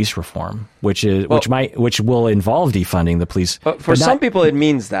radical police reform, which will involve defunding the police. For some people, it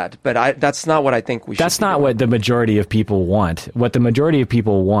means that, but that's not what I think we should. That's not what the majority of people want. What the majority of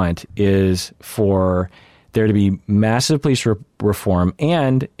people want is for there to be massive police reform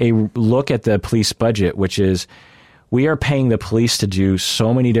and a look at the police budget, which is, we are paying the police to do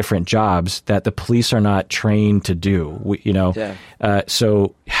so many different jobs that the police are not trained to do.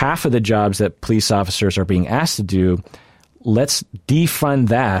 So half of the jobs that police officers are being asked to do, let's defund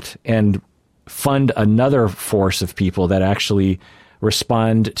that and fund another force of people that actually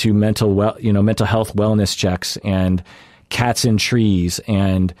respond to mental health wellness checks and cats in trees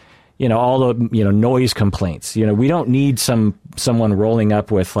and all the noise complaints. We don't need someone rolling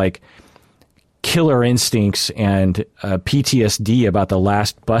up with like killer instincts and PTSD about the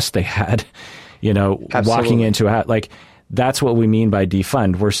last bus they had, walking into a like, that's what we mean by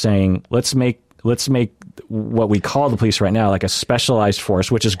defund. We're saying let's make what we call the police right now like a specialized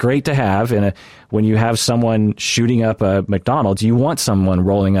force, which is great to have. And when you have someone shooting up a McDonald's, you want someone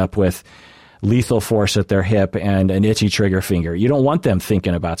rolling up with lethal force at their hip and an itchy trigger finger. You don't want them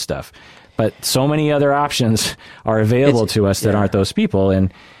thinking about stuff. But so many other options are available to us that aren't those people,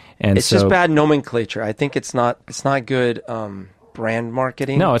 and it's just bad nomenclature. I think it's not good brand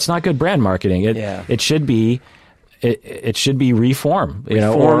marketing. No, it's not good brand marketing. It should be. It should be reform,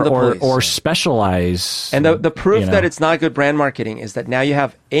 or specialize. And the proof that it's not good brand marketing is that now you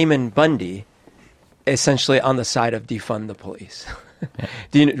have Eamon Bundy essentially on the side of defund the police. Yeah.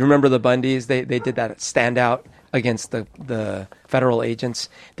 Do you remember the Bundys? They did that standout against the federal agents.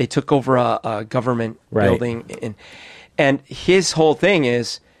 They took over a government building, and his whole thing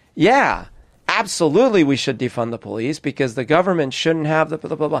is, absolutely we should defund the police because the government shouldn't have the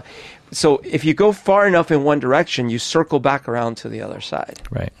blah, blah, blah. So if you go far enough in one direction, you circle back around to the other side.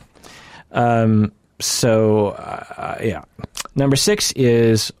 Right. number 6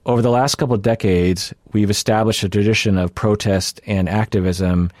 is, over the last couple of decades, we've established a tradition of protest and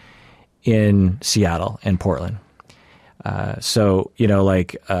activism in Seattle and Portland. So,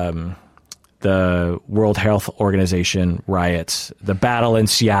 the World Health Organization riots, the battle in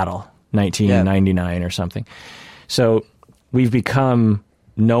Seattle, 1999 or something. So we've become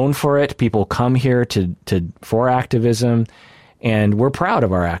known for it. People come here for activism, and we're proud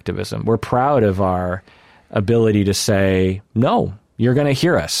of our activism. We're proud of our ability to say, no, you're going to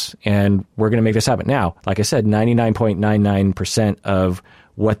hear us, and we're going to make this happen. Now, like I said, 99.99% of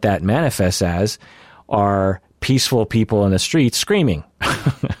what that manifests as are peaceful people in the streets screaming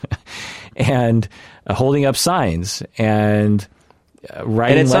and holding up signs and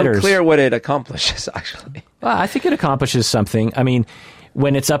writing letters. And it's unclear what it accomplishes, actually. Well, I think it accomplishes something. I mean,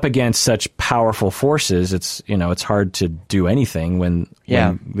 when it's up against such powerful forces, it's hard to do anything when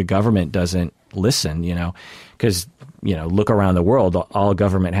the government doesn't listen, because, look around the world, all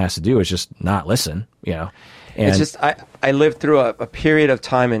government has to do is just not listen, And it's just, I lived through a period of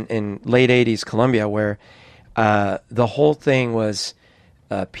time in late 80s Colombia where the whole thing was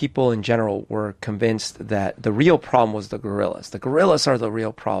people in general were convinced that the real problem was the guerrillas. The guerrillas are the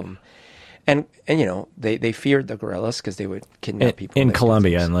real problem. And they feared the guerrillas because they would kidnap people. In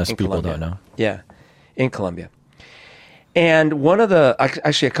Colombia, unless people don't know. Yeah, in Colombia. And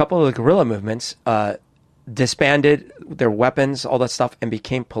actually a couple of the guerrilla movements disbanded their weapons, all that stuff, and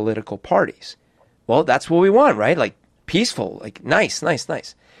became political parties. Well, that's what we want, right? Like peaceful, like nice.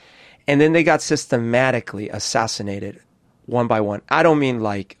 And then they got systematically assassinated one by one. I don't mean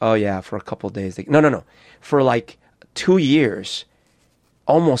like, oh yeah, for a couple of days. No. For like 2 years,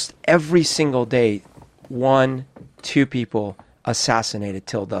 almost every single day, 1-2 people assassinated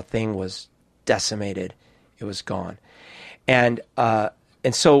till the thing was decimated. It was gone. And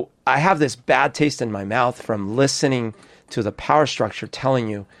so I have this bad taste in my mouth from listening to the power structure telling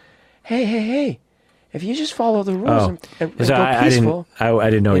you, hey, if you just follow the rules and go peaceful. I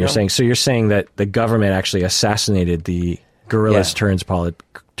didn't know what you're saying. So you're saying that the government actually assassinated the guerrillas turned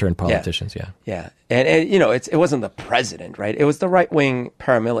politicians. Yeah. And it wasn't the president, right? It was the right-wing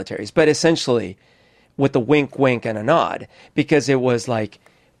paramilitaries. But essentially, with the wink and a nod, because it was like,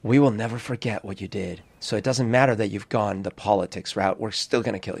 we will never forget what you did. So it doesn't matter that you've gone the politics route. We're still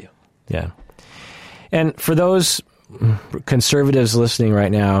going to kill you. Yeah. And for those conservatives listening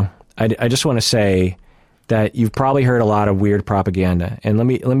right now, I just want to say that you've probably heard a lot of weird propaganda. And let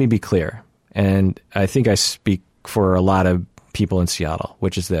me be clear. And I think I speak for a lot of people in Seattle,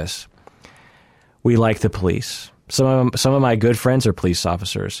 which is this. We like the police. Some of my good friends are police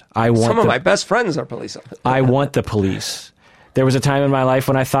officers. Some of my best friends are police officers. I want the police. There was a time in my life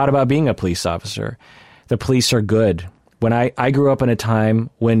when I thought about being a police officer. The police are good. When I grew up in a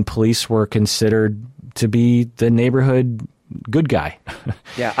time when police were considered to be the neighborhood good guy.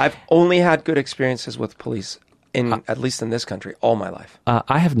 Yeah, I've only had good experiences with police, at least in this country, all my life.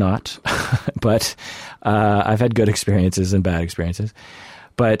 I have not, but I've had good experiences and bad experiences.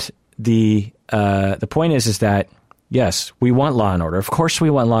 But the point is that, yes, we want law and order. Of course we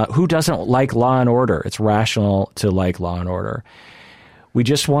want law. Who doesn't like law and order? It's rational to like law and order. We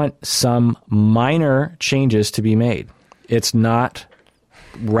just want some minor changes to be made. It's not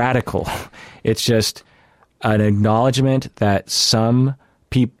radical. It's just an acknowledgement that some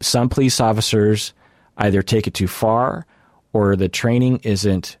police officers either take it too far or the training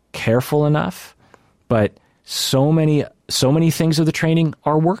isn't careful enough. But so many things of the training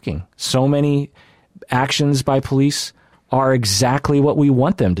are working. So many actions by police are exactly what we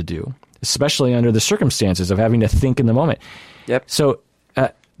want them to do, especially under the circumstances of having to think in the moment. Yep. So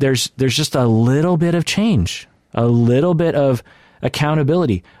there's just a little bit of change, a little bit of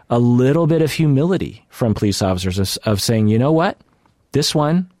accountability, a little bit of humility from police officers of saying, you know what, this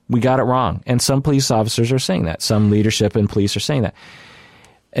one, we got it wrong. And some police officers are saying that. Some leadership in police are saying that.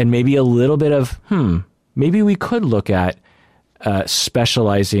 And maybe a little bit of, maybe we could look at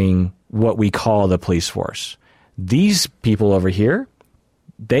specializing what we call the police force. These people over here,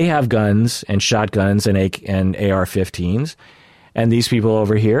 they have guns and shotguns and AR-15s. And these people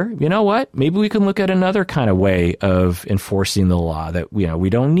over here, you know what? Maybe we can look at another kind of way of enforcing the law that, we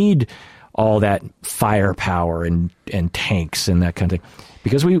don't need all that firepower and tanks and that kind of thing.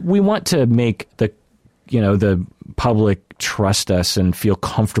 Because we want to make the public trust us and feel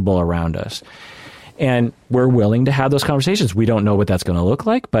comfortable around us. And we're willing to have those conversations. We don't know what that's going to look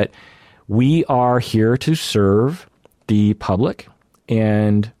like, but we are here to serve the public.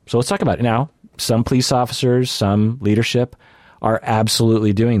 And so let's talk about it. Now, some police officers, some leadership are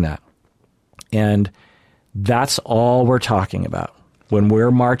absolutely doing that. And that's all we're talking about. When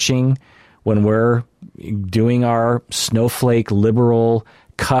we're marching, when we're doing our snowflake liberal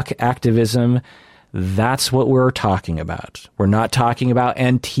cuck activism, that's what we're talking about. We're not talking about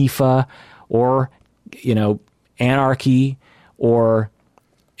Antifa or, anarchy or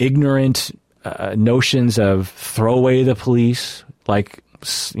ignorant notions of throw away the police, like,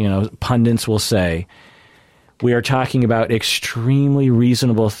 pundits will say. We are talking about extremely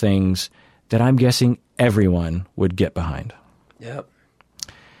reasonable things that I'm guessing everyone would get behind. Yep.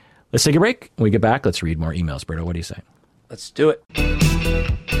 Let's take a break. When we get back, let's read more emails. Berto, what do you say? Let's do it.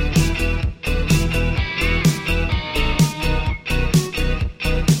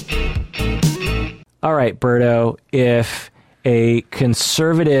 All right, Berto, if a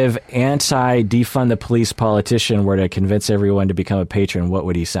conservative anti-defund the police politician were to convince everyone to become a patron, what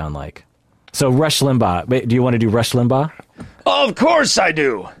would he sound like? So Rush Limbaugh. Wait, do you want to do Rush Limbaugh? Of course I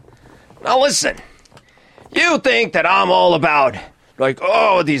do. Now listen, you think that I'm all about,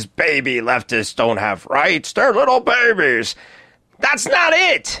 these baby leftists don't have rights. They're little babies. That's not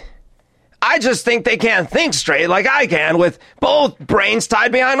it. I just think they can't think straight like I can with both brains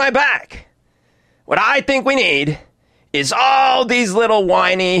tied behind my back. What I think we need is all these little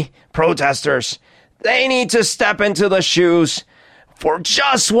whiny protesters. They need to step into the shoes for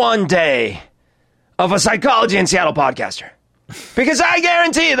just one day of a Psychology in Seattle podcaster. Because I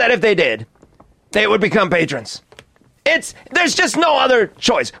guarantee that if they did, they would become patrons. There's just no other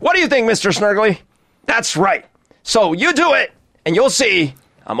choice. What do you think, Mr. Snurgley? That's right. So you do it, and you'll see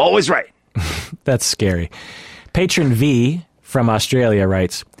I'm always right. That's scary. Patron V from Australia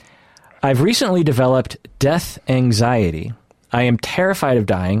writes, I've recently developed death anxiety. I am terrified of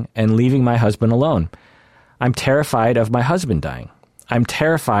dying and leaving my husband alone. I'm terrified of my husband dying. I'm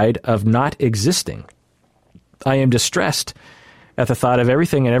terrified of not existing. I am distressed at the thought of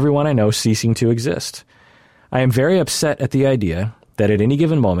everything and everyone I know ceasing to exist. I am very upset at the idea that at any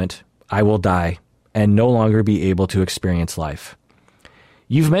given moment I will die and no longer be able to experience life.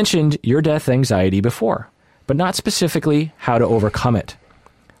 You've mentioned your death anxiety before, but not specifically how to overcome it.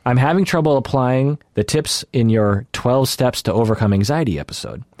 I'm having trouble applying the tips in your 12 Steps to Overcome Anxiety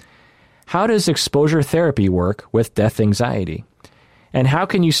episode. How does exposure therapy work with death anxiety? And how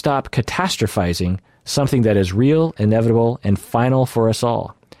can you stop catastrophizing something that is real, inevitable, and final for us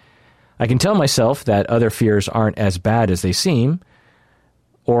all? I can tell myself that other fears aren't as bad as they seem,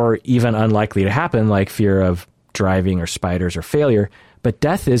 or even unlikely to happen, like fear of driving or spiders or failure, but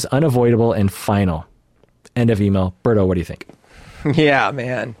death is unavoidable and final. End of email. Berto, what do you think? Yeah,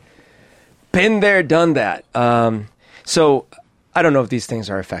 man. Been there, done that. So I don't know if these things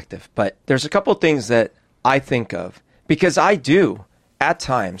are effective, but there's a couple things that I think of because I do, at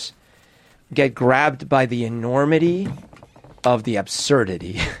times, get grabbed by the enormity of the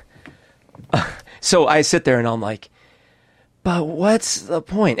absurdity. So I sit there and I'm like, but what's the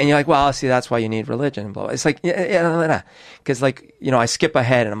point? And you're like, well, see, that's why you need religion. And blah, blah. It's like, because I skip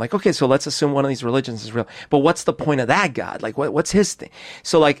ahead and I'm like, okay, so let's assume one of these religions is real. But what's the point of that God? Like, what's his thing?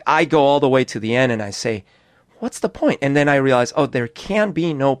 So I go all the way to the end and I say, what's the point? And then I realize, there can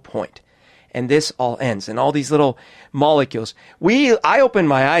be no point. And this all ends. And all these little molecules. I open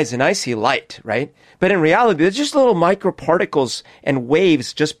my eyes and I see light, right? But in reality, they're just little microparticles and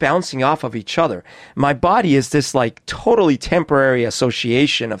waves just bouncing off of each other. My body is this totally temporary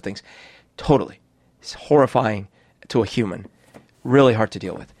association of things. Totally. It's horrifying to a human. Really hard to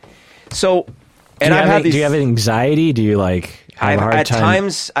deal with. So, and I've had these. Do you have anxiety? Do you have a hard time?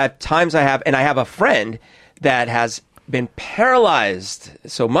 At times I have, and I have a friend that has been paralyzed,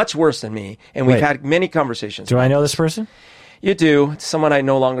 so much worse than me, and we've had many conversations. Do I know this person? You do. It's someone I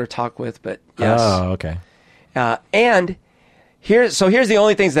no longer talk with, but yes. Oh, okay. And here's the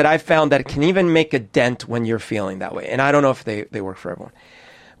only things that I've found that can even make a dent when you're feeling that way. And I don't know if they work for everyone.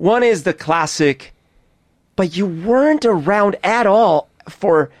 One is the classic, but you weren't around at all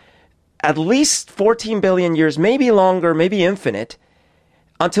for at least 14 billion years, maybe longer, maybe infinite,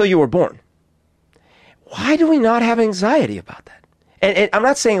 until you were born. Why do we not have anxiety about that? And I'm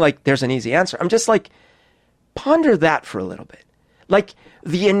not saying there's an easy answer. I'm just ponder that for a little bit.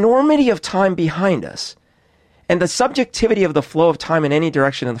 The enormity of time behind us and the subjectivity of the flow of time in any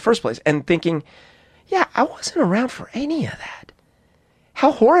direction in the first place, and thinking, yeah, I wasn't around for any of that.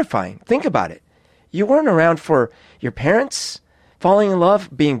 How horrifying. Think about it. You weren't around for your parents falling in love,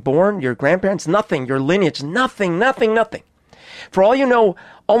 being born, your grandparents, nothing, your lineage, nothing. For all you know,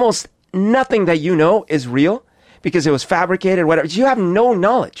 almost nothing that you know is real because it was fabricated, whatever. You have no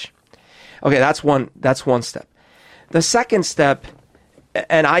knowledge. Okay, that's one step. The second step,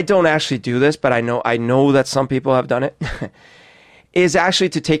 and I don't actually do this, but I know that some people have done it, is actually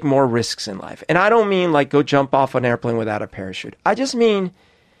to take more risks in life. And I don't mean go jump off an airplane without a parachute. I just mean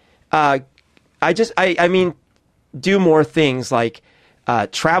I mean, do more things like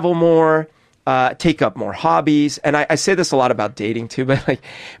travel more, take up more hobbies. And I say this a lot about dating too,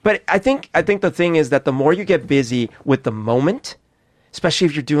 but I think the thing is that the more you get busy with the moment, especially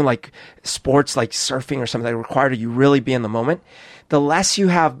if you're doing like sports like surfing or something that require you really be in the moment, the less you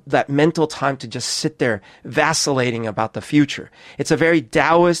have that mental time to just sit there vacillating about the future. It's a very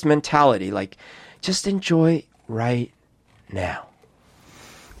Taoist mentality, like just enjoy right now.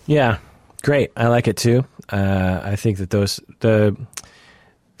 Yeah, great. I like it too. I think that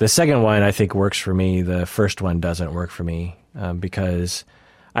the second one I think works for me. The first one doesn't work for me because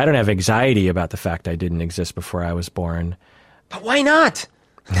I don't have anxiety about the fact I didn't exist before I was born. But why not?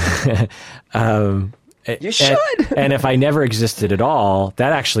 You should. And if I never existed at all,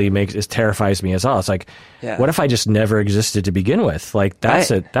 that actually terrifies me as well. It's like, what if I just never existed to begin with? Like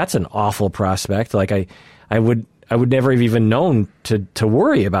that's an awful prospect. Like I would never have even known to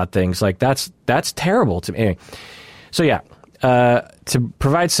worry about things. Like that's terrible to me. Anyway, so yeah, to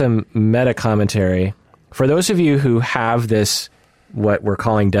provide some meta commentary for those of you who have this, what we're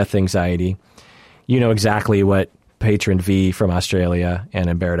calling death anxiety, you know exactly what Patron V from Australia and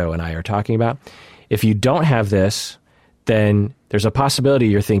Umberto and I are talking about. If you don't have this, then there's a possibility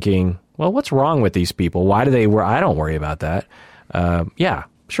you're thinking, well, what's wrong with these people? Why do they I don't worry about that. Yeah,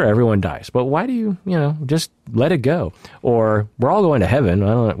 sure, everyone dies. But why do you just let it go? Or we're all going to heaven.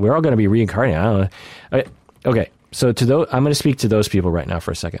 We're all going to be reincarnated. I don't know. Okay, so I'm going to speak to those people right now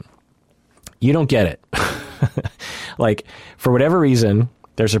for a second. You don't get it. Like, for whatever reason,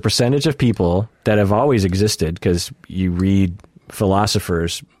 there's a percentage of people that have always existed because you read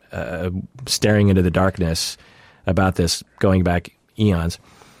philosophers staring into the darkness about this going back eons.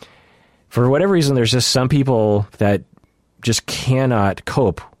 For whatever reason, there's just some people that just cannot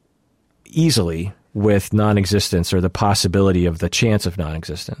cope easily with non-existence or the possibility of the chance of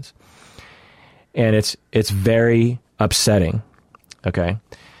non-existence. And it's very upsetting. Okay.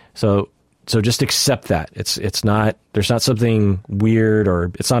 So just accept that. There's not something weird,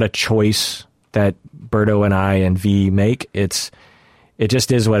 or it's not a choice that Berto and I and V make. It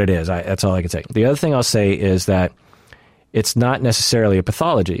just is what it is. That's all I can say. The other thing I'll say is that it's not necessarily a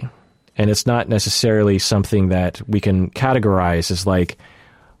pathology, and it's not necessarily something that we can categorize as like,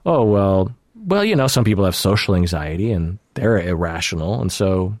 oh, well, some people have social anxiety and they're irrational. And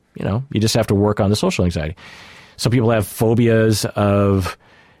so, you just have to work on the social anxiety. Some people have phobias of,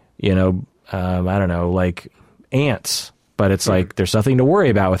 I don't know, like ants, but it's like, there's nothing to worry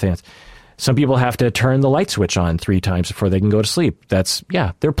about with ants. Some people have to turn the light switch on 3 times before they can go to sleep. there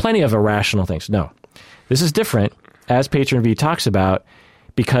are plenty of irrational things. No, this is different, as Patron V talks about,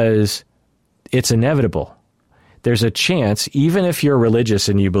 because it's inevitable. There's a chance, even if you're religious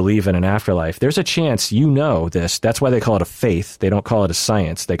and you believe in an afterlife, there's a chance this. That's why they call it a faith. They don't call it a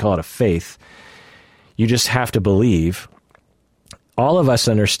science. They call it a faith. You just have to believe. All of us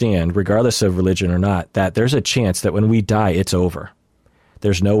understand, regardless of religion or not, that there's a chance that when we die, it's over.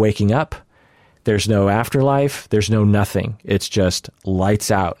 There's no waking up. There's no afterlife. There's no nothing. It's just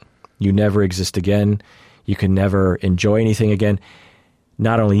lights out. You never exist again. You can never enjoy anything again.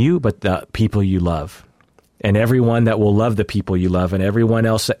 Not only you, but the people you love. And everyone that will love the people you love, and everyone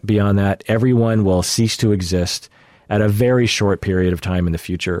else beyond that, everyone will cease to exist at a very short period of time in the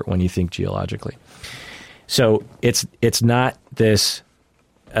future when you think geologically. So it's not this,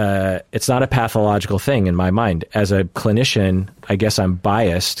 it's not a pathological thing in my mind. As a clinician, I guess I'm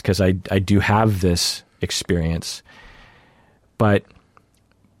biased because I do have this experience, but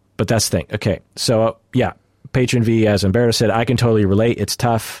that's the thing. Okay. So yeah, Patron V, as Umberto said, I can totally relate. It's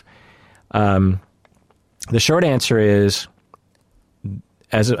tough. The short answer is,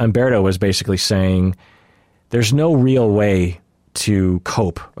 as Umberto was basically saying, there's no real way to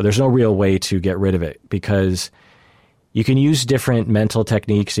cope, or there's no real way to get rid of it, because you can use different mental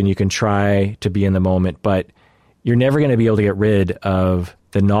techniques and you can try to be in the moment, but you're never going to be able to get rid of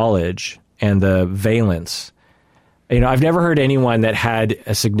the knowledge and the valence. I've never heard anyone that had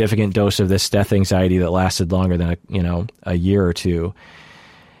a significant dose of this death anxiety that lasted longer than a year or two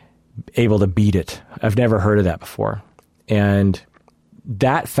able to beat it. I've never heard of that before. And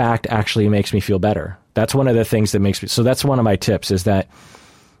that fact actually makes me feel better. That's one of the things that makes me, so that's one of my tips, is that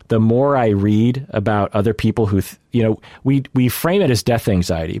the more I read about other people who, we frame it as death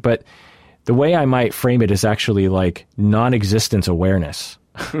anxiety, but the way I might frame it is actually like non-existence awareness.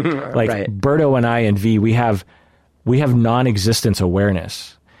 Like right. Berto and I and V, we have non-existence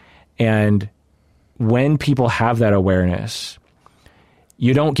awareness. And when people have that awareness,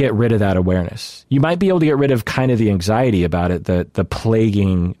 you don't get rid of that awareness. You might be able to get rid of kind of the anxiety about it, the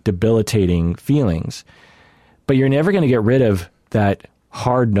plaguing, debilitating feelings, but you're never going to get rid of that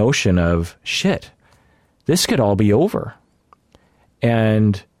hard notion of, shit, this could all be over.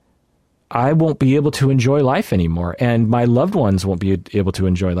 And I won't be able to enjoy life anymore. And my loved ones won't be able to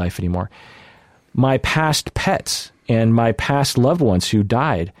enjoy life anymore. My past pets and my past loved ones who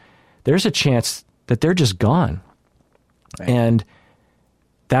died, there's a chance that they're just gone. Right. And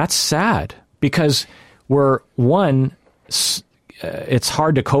that's sad because it's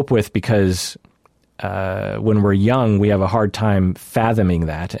hard to cope with because when we're young, we have a hard time fathoming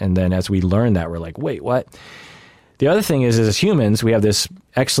that. And then as we learn that, we're like, wait, what? The other thing is, as humans, we have this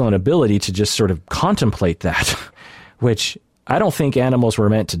excellent ability to just sort of contemplate that, which I don't think animals were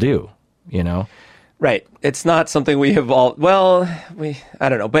meant to do, you know? Right. It's not something we evolved. Well, I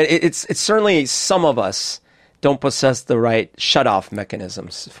don't know, but it's certainly some of us don't possess the right shut-off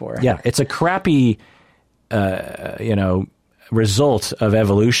mechanisms for it. Yeah, it's a crappy, result of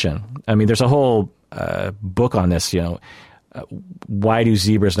evolution. I mean, there's a whole book on this, why do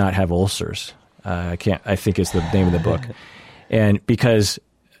zebras not have ulcers? I think is the name of the book. And because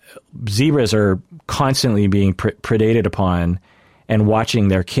zebras are constantly being predated upon and watching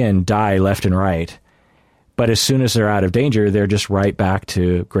their kin die left and right. But as soon as they're out of danger, they're just right back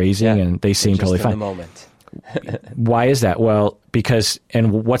to grazing and they seem totally fine. In the moment. Why is that? Well,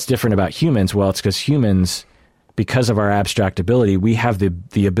 and what's different about humans? Well, it's because humans, because of our abstract ability, we have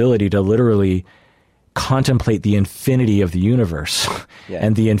the ability to literally contemplate the infinity of the universe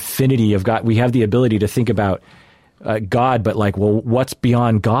and the infinity of God. We have the ability to think about God, but what's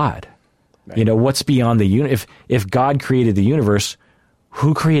beyond God? Right. What's beyond the universe? If God created the universe,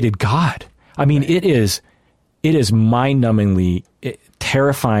 who created God? I mean, it is mind-numbingly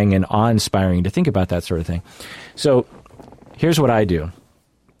terrifying and awe-inspiring to think about that sort of thing. So here's what I do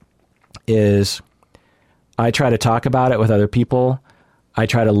is I try to talk about it with other people. I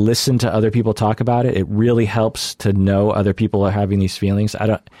try to listen to other people talk about it. It really helps to know other people are having these feelings.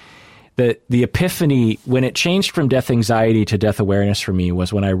 The epiphany, when it changed from death anxiety to death awareness for me,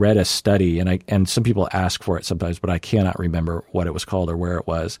 was when I read a study, and some people ask for it sometimes, but I cannot remember what it was called or where it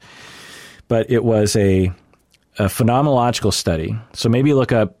was. But it was a phenomenological study. So maybe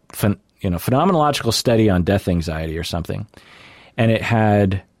look up, phenomenological study on death anxiety or something. And it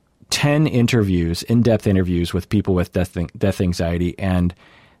had 10 interviews, in-depth interviews with people with death anxiety, and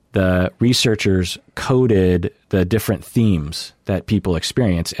the researchers coded the different themes that people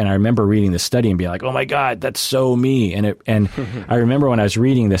experience. And I remember reading the study and being like, oh my God, that's so me. And I remember when I was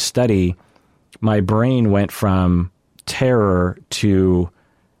reading this study, my brain went from terror to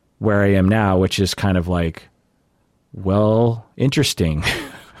where I am now, which is kind of like, well, interesting.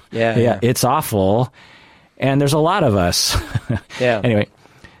 Yeah, it's awful. And there's a lot of us. Yeah. Anyway,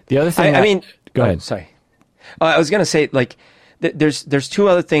 the other thing... Go ahead. Sorry. I was going to say, there's two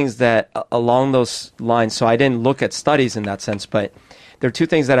other things that along those lines. So I didn't look at studies in that sense, but there are two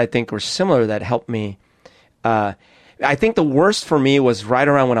things that I think were similar that helped me. I think the worst for me was right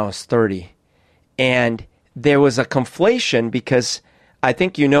around when I was 30. And there was a conflation because I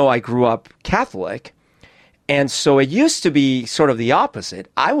think I grew up Catholic. And so it used to be sort of the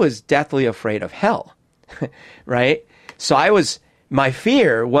opposite. I was deathly afraid of hell, right? So my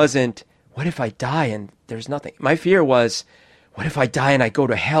fear wasn't, what if I die and there's nothing? My fear was, what if I die and I go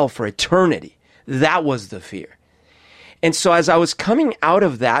to hell for eternity? That was the fear. And so as I was coming out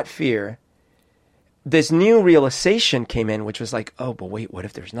of that fear, this new realization came in, which was like, oh, but wait, what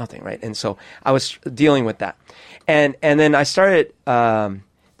if there's nothing, right? And so I was dealing with that. And then I started,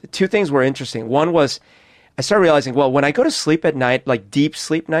 two things were interesting. One was, I started realizing, well, when I go to sleep at night, like deep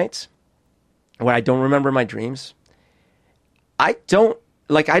sleep nights, where I don't remember my dreams, I don't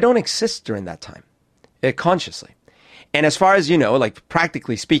exist during that time, consciously. And as far as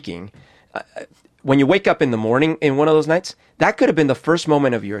practically speaking, when you wake up in the morning in one of those nights, that could have been the first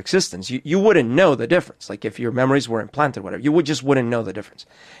moment of your existence. You wouldn't know the difference. Like if your memories were implanted, whatever, you just wouldn't know the difference.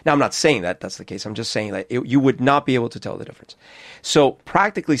 Now, I'm not saying that that's the case. I'm just saying that you would not be able to tell the difference. So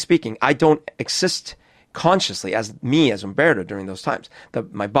practically speaking, I don't exist consciously as me, as Humberto during those times.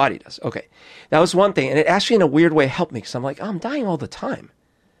 My body does. Okay. That was one thing. And it actually in a weird way helped me because I'm like, oh, I'm dying all the time.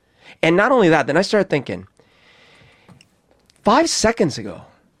 And not only that, then I started thinking, 5 seconds ago,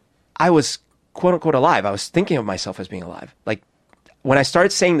 I was quote unquote alive. I was thinking of myself as being alive. Like when I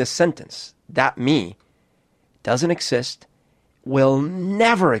started saying this sentence, that me doesn't exist, will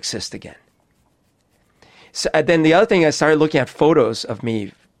never exist again. So then the other thing, I started looking at photos of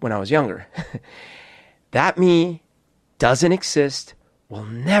me when I was younger. That me doesn't exist, will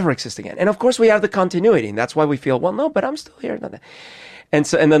never exist again. And of course we have the continuity, and that's why we feel, well, no, but I'm still here.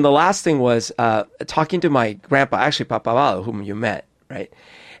 And then the last thing was talking to my grandpa, actually Papavalo, whom you met, right?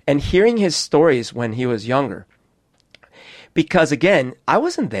 And hearing his stories when he was younger. Because again, I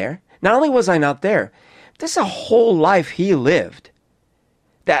wasn't there. Not only was I not there, this is a whole life he lived.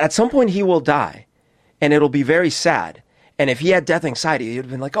 That at some point he will die, and it'll be very sad. And if he had death anxiety, he'd have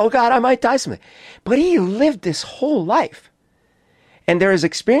been like, oh God, I might die someday. But he lived this whole life. And there is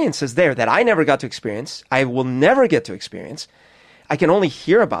experiences there that I never got to experience. I will never get to experience. I can only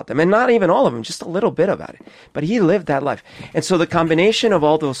hear about them, and not even all of them, just a little bit about it. But he lived that life. And so the combination of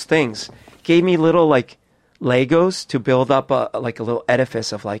all those things gave me little like Legos to build up a little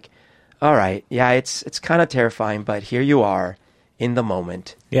edifice of like, all right, yeah, it's kind of terrifying, but here you are in the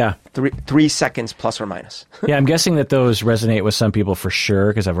moment. Yeah. 3 seconds plus or minus. Yeah, I'm guessing that those resonate with some people for sure,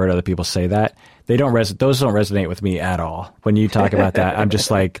 because I've heard other people say that. Those don't resonate with me at all. When you talk about that, I'm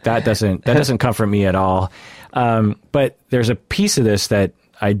just like, that doesn't comfort me at all. But there's a piece of this that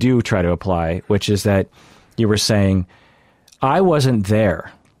I do try to apply, which is that you were saying, I wasn't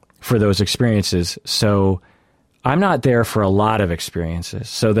there for those experiences, so I'm not there for a lot of experiences.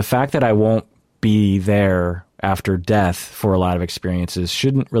 So the fact that I won't be there after death for a lot of experiences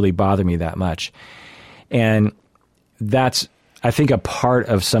shouldn't really bother me that much. And that's, I think, a part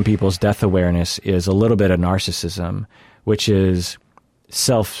of some people's death awareness is a little bit of narcissism, which is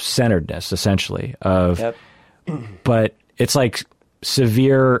self-centeredness, essentially. Yep. But it's like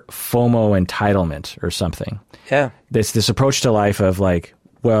severe FOMO entitlement or something. Yeah. This approach to life of like,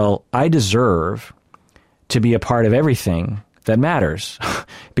 well, I deserve to be a part of everything that matters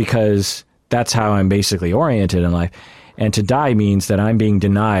because that's how I'm basically oriented in life. And to die means that I'm being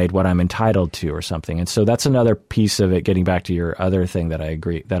denied what I'm entitled to or something. And so that's another piece of it, getting back to your other thing that I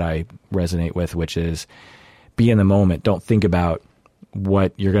resonate with, which is be in the moment. Don't think about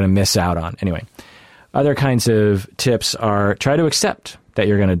what you're going to miss out on. Anyway, other kinds of tips are try to accept that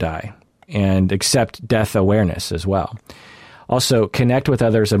you're going to die and accept death awareness as well. Also, connect with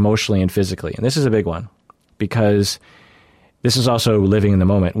others emotionally and physically. And this is a big one because this is also living in the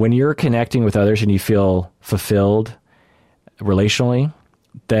moment. When you're connecting with others and you feel fulfilled relationally,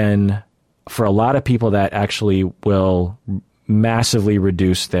 then for a lot of people that actually will massively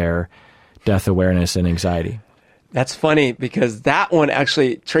reduce their death awareness and anxiety. That's funny because that one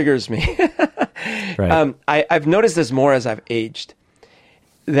actually triggers me. Right. I've noticed this more as I've aged,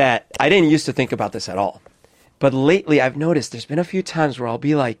 that I didn't used to think about this at all. But lately I've noticed there's been a few times where I'll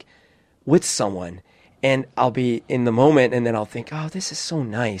be like with someone and I'll be in the moment and then I'll think, oh, this is so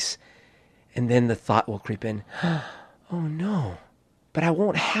nice. And then the thought will creep in, oh no, but I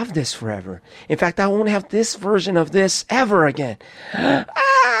won't have this forever. In fact, I won't have this version of this ever again.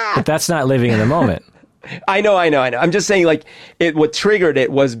 But that's not living in the moment. I know. I'm just saying, like, what triggered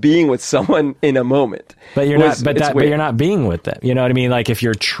it was being with someone in a moment. But you're not. But you're not being with them. You know what I mean? Like, if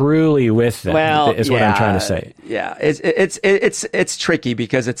you're truly with them, is what I'm trying to say. Yeah, it's tricky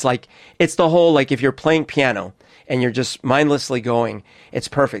because it's like it's the whole like if you're playing piano and you're just mindlessly going, it's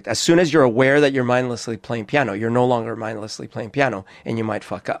perfect. As soon as you're aware that you're mindlessly playing piano, you're no longer mindlessly playing piano, and you might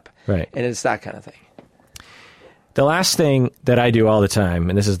fuck up. Right. And it's that kind of thing. The last thing that I do all the time,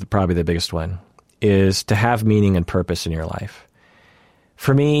 and this is probably the biggest one, is to have meaning and purpose in your life.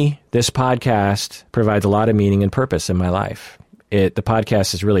 For me, this podcast provides a lot of meaning and purpose in my life. The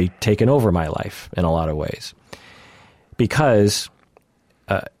podcast has really taken over my life in a lot of ways because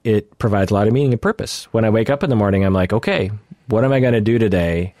it provides a lot of meaning and purpose. When I wake up in the morning, I'm like, okay, what am I going to do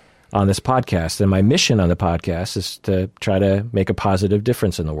today on this podcast? And my mission on the podcast is to try to make a positive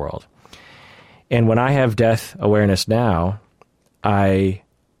difference in the world. And when I have death awareness now, I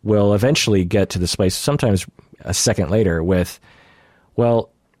will eventually get to this place, sometimes a second later, with,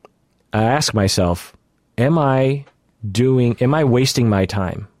 well, I ask myself, am I wasting my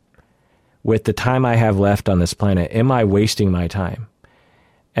time? With the time I have left on this planet, am I wasting my time?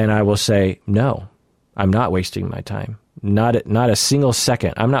 And I will say, no, I'm not wasting my time. Not a single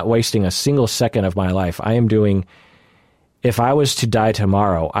second. I'm not wasting a single second of my life. If I was to die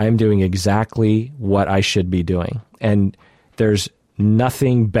tomorrow, I am doing exactly what I should be doing. And there's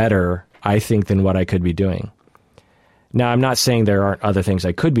nothing better, I think, than what I could be doing. Now, I'm not saying there aren't other things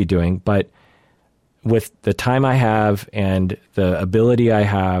I could be doing, but with the time I have and the ability I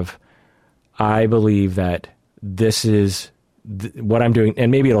have, I believe that this is what I'm doing.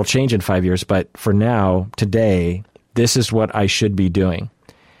 And maybe it'll change in 5 years, but for now, today, this is what I should be doing.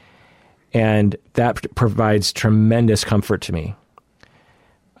 And that provides tremendous comfort to me.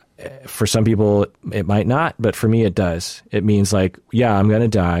 For some people, it might not, but for me, it does. It means like, yeah, I'm going to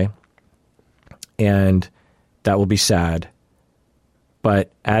die, and that will be sad.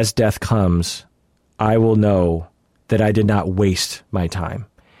 But as death comes, I will know that I did not waste my time.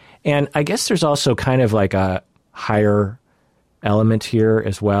 And I guess there's also kind of like a higher element here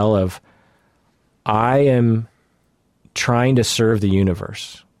as well of I am trying to serve the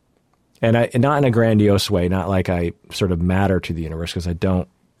universe. And not in a grandiose way, not like I sort of matter to the universe, because I don't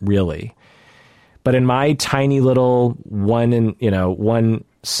really. But in my tiny little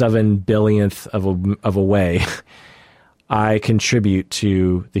 1/7 billionth of a way, I contribute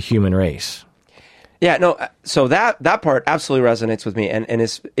to the human race. Yeah, no. So that part absolutely resonates with me, and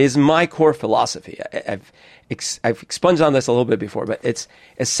is my core philosophy. I've expunged on this a little bit before, but it's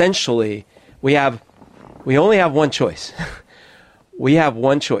essentially we only have one choice. We have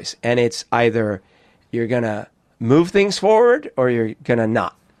one choice, and it's either you're gonna move things forward or you're gonna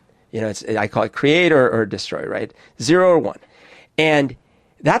not. I call it create or destroy, right? 0 or 1, and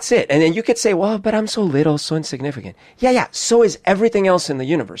that's it. And then you could say, well, but I'm so little, so insignificant. Yeah. So is everything else in the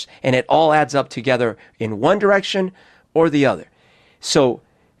universe. And it all adds up together in one direction or the other. So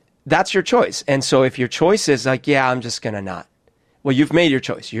that's your choice. And so if your choice is like, yeah, I'm just going to not. Well, you've made your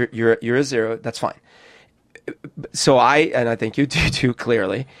choice. You're a 0. That's fine. So I think you do too,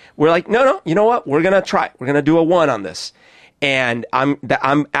 clearly. We're like, no, you know what? We're going to try. We're going to do a 1 on this. And I'm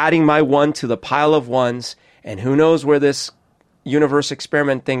adding my 1 to the pile of 1s. And who knows where this universe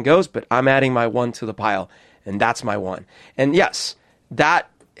experiment thing goes, but I'm adding my 1 to the pile, and that's my 1. And yes,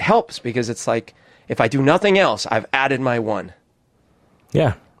 that helps, because it's like, if I do nothing else, I've added my 1.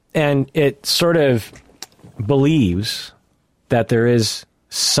 Yeah. And it sort of believes that there is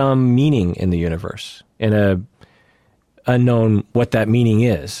some meaning in the universe, in a unknown what that meaning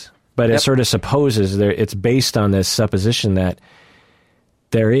is. But it sort of supposes it's based on this supposition that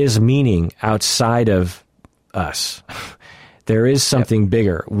there is meaning outside of us. There is something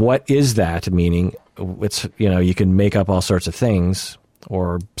bigger. What is that meaning? It's, you can make up all sorts of things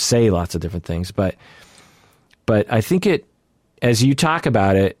or say lots of different things, but I think as you talk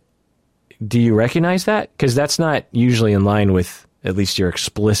about it, do you recognize that? Because that's not usually in line with at least your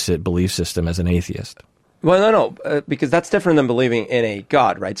explicit belief system as an atheist. Well, no, because that's different than believing in a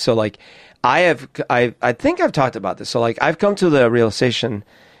God, right? So, like, I think I've talked about this. So, like, I've come to the realization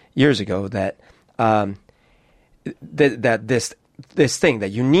years ago that that this thing that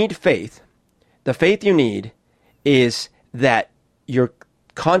you need faith. The faith you need is that your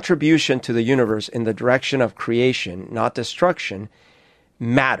contribution to the universe in the direction of creation, not destruction,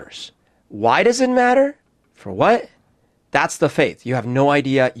 matters. Why does it matter? For what? That's the faith. You have no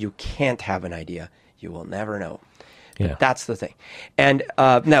idea. You can't have an idea. You will never know. Yeah. That's the thing. And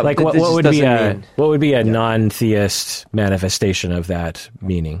now, like, what would be a non-theist manifestation of that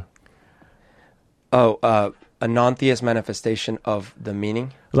meaning? A non-theist manifestation of the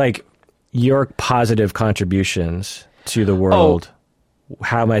meaning? Like your positive contributions to the world,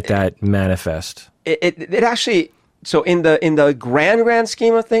 how might that manifest? It actually, so in the grand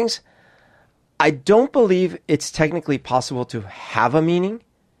scheme of things, I don't believe it's technically possible to have a meaning,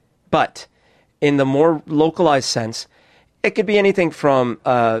 but in the more localized sense, it could be anything from,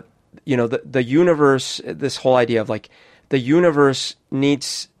 the universe, this whole idea of like the universe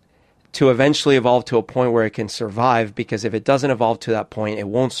needs to eventually evolve to a point where it can survive, because if it doesn't evolve to that point, it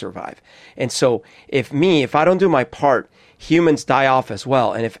won't survive. And so if I don't do my part, humans die off as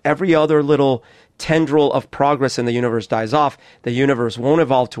well. And if every other little tendril of progress in the universe dies off, the universe won't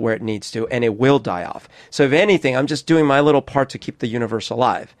evolve to where it needs to, and it will die off. So if anything, I'm just doing my little part to keep the universe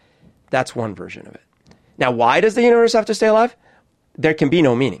alive. That's one version of it. Now, why does the universe have to stay alive? There can be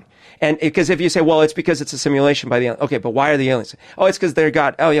no meaning. And because if you say, well, it's because it's a simulation by the aliens. Okay, but why are the aliens? Oh, it's because they're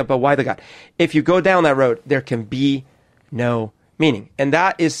God. Oh, yeah, but why the God? If you go down that road, there can be no meaning. And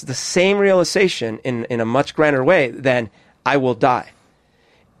that is the same realization in a much grander way than I will die.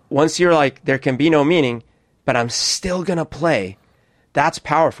 Once you're like, there can be no meaning, but I'm still going to play, that's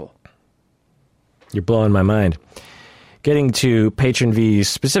powerful. You're blowing my mind. Getting to Patron V's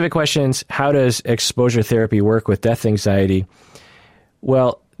specific questions, how does exposure therapy work with death anxiety?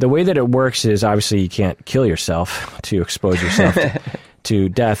 Well, the way that it works is obviously you can't kill yourself to expose yourself to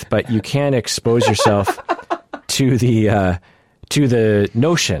death, but you can expose yourself to the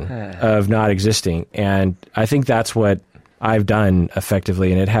notion of not existing. And I think that's what I've done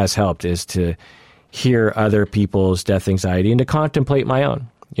effectively, and it has helped, is to hear other people's death anxiety and to contemplate my own,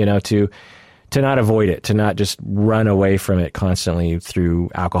 to not avoid it, to not just run away from it constantly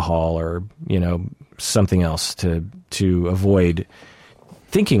through alcohol or, something else to avoid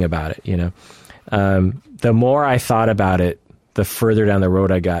thinking about it, The more I thought about it, the further down the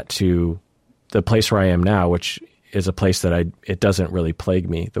road I got to the place where I am now, which is a place that it doesn't really plague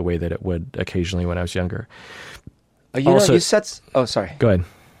me the way that it would occasionally when I was younger. You said... Oh, sorry. Go ahead.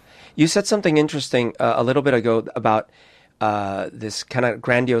 You said something interesting a little bit ago about this kind of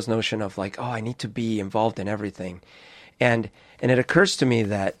grandiose notion of like, I need to be involved in everything. And it occurs to me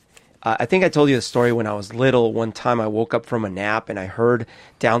that I think I told you the story when I was little. One time I woke up from a nap and I heard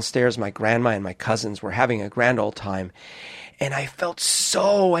downstairs my grandma and my cousins were having a grand old time. And I felt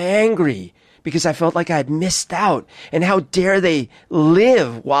so angry because I felt like I had missed out. And how dare they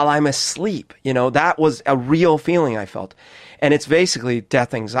live while I'm asleep? You know, that was a real feeling I felt. And it's basically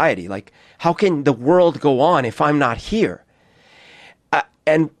death anxiety. Like, how can the world go on if I'm not here?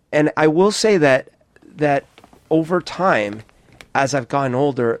 And I will say that over time, as I've gotten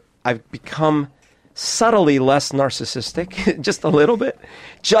older, I've become subtly less narcissistic, just a little bit,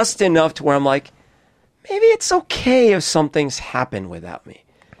 just enough to where I'm like, maybe it's okay if some things happen without me.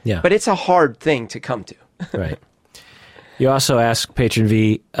 Yeah. But it's a hard thing to come to. Right. You also ask Patron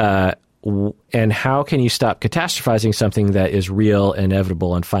V, and how can you stop catastrophizing something that is real,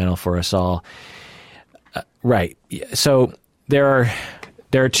 inevitable, and final for us all? Right. So there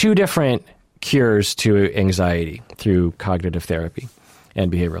are two different cures to anxiety through cognitive therapy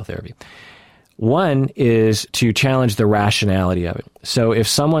and behavioral therapy. One is to challenge the rationality of it. So if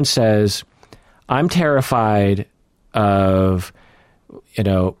someone says, I'm terrified of,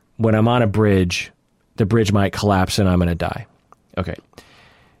 when I'm on a bridge, the bridge might collapse and I'm going to die. Okay.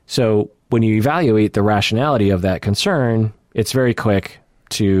 So when you evaluate the rationality of that concern, it's very quick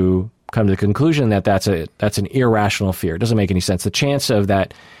to come to the conclusion that that's an irrational fear. It doesn't make any sense. The chance of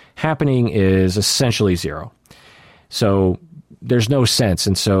that happening is essentially zero. So there's no sense.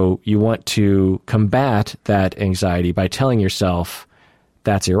 And so you want to combat that anxiety by telling yourself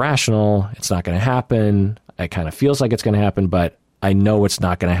that's irrational. It's not going to happen. It kind of feels like it's going to happen, but I know it's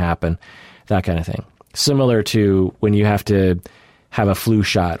not going to happen. That kind of thing. Similar to when you have to have a flu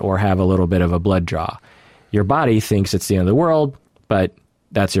shot or have a little bit of a blood draw. Your body thinks it's the end of the world, but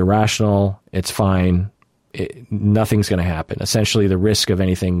that's irrational. It's fine. Nothing's going to happen. Essentially, the risk of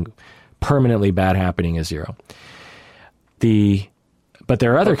anything permanently bad happening is zero. But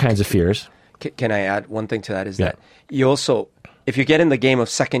there are other kinds of fears. Can I add one thing to that? Is that you also, if you get in the game of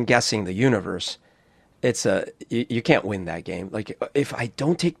second guessing the universe, you can't win that game. Like, if I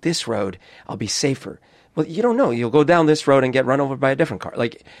don't take this road, I'll be safer. Well, you don't know. You'll go down this road and get run over by a different car.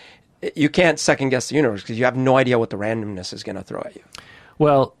 Like, you can't second guess the universe because you have no idea what the randomness is going to throw at you.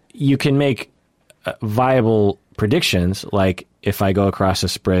 Well, you can make viable predictions, like if I go across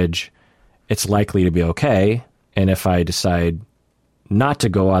this bridge, it's likely to be okay. And if I decide not to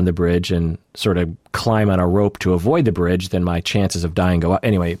go on the bridge and sort of climb on a rope to avoid the bridge, then my chances of dying go up.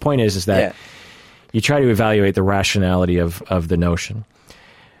 Anyway, the point is that you try to evaluate the rationality of the notion.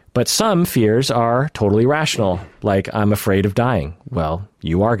 But some fears are totally rational, like I'm afraid of dying. Well,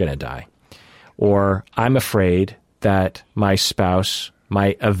 you are going to die. Or I'm afraid that my spouse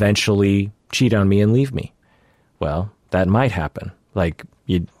might eventually cheat on me and leave me. Well, that might happen. Like,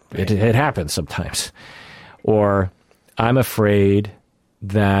 it happens sometimes. Or I'm afraid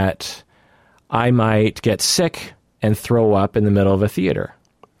that I might get sick and throw up in the middle of a theater.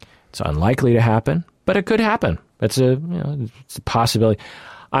 It's unlikely to happen, but it could happen. It's a possibility.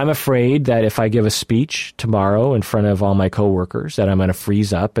 I'm afraid that if I give a speech tomorrow in front of all my coworkers, that I'm going to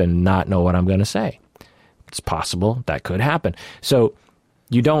freeze up and not know what I'm going to say. It's possible. That could happen. So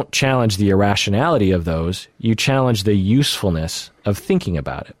you don't challenge the irrationality of those. You challenge the usefulness of thinking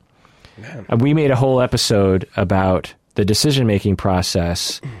about it. And we made a whole episode about the decision-making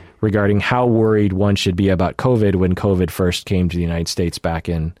process regarding how worried one should be about COVID when COVID first came to the United States back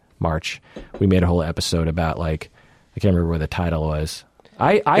in March. We made a whole episode about, like, I can't remember what the title was.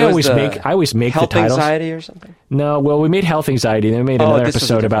 I always make health the titles. Anxiety or something? No, well, we made health anxiety, and then we made another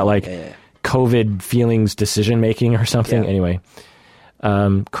episode about COVID feelings decision making or something. Anyway,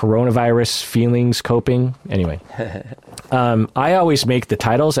 coronavirus feelings coping. Anyway, I always make the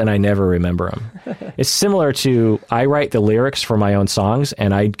titles and I never remember them. It's similar to I write the lyrics for my own songs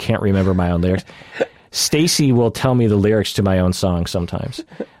and I can't remember my own lyrics. Stacy will tell me the lyrics to my own song sometimes,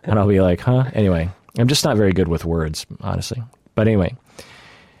 and I'll be like, huh? Anyway, I'm just not very good with words, honestly. But anyway.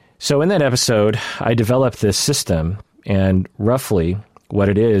 So in that episode, I developed this system, and roughly what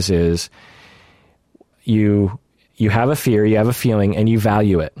it is you have a fear, you have a feeling, and you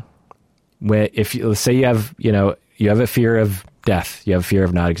value it. Let's say you have a fear of death, you have a fear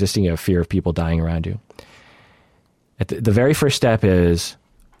of not existing, you have a fear of people dying around you. The very first step is,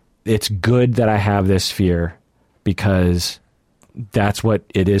 it's good that I have this fear because that's what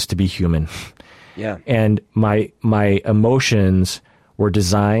it is to be human. Yeah. And my emotions were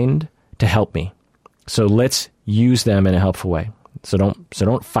designed to help me. So let's use them in a helpful way. So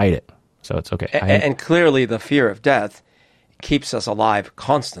don't fight it. So it's okay. And clearly the fear of death keeps us alive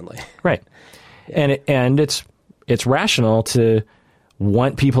constantly. Right. Yeah. And it's rational to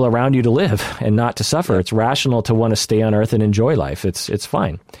want people around you to live and not to suffer. Yeah. It's rational to want to stay on earth and enjoy life. It's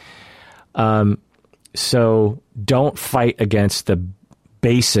fine. So don't fight against the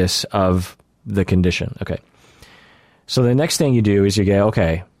basis of the condition. Okay. So the next thing you do is you go,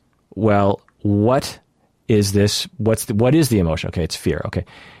 okay, well, what is this? What is the emotion? Okay, it's fear. Okay.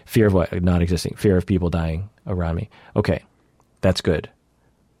 Fear of what? Not existing. Fear of people dying around me. Okay. That's good.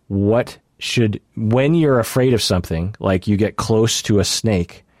 When you're afraid of something, like you get close to a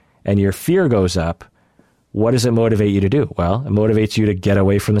snake and your fear goes up, what does it motivate you to do? Well, it motivates you to get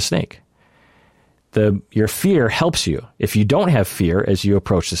away from the snake. Your fear helps you. If you don't have fear as you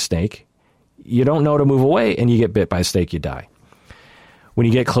approach the snake, you don't know to move away and you get bit by a snake, you die. When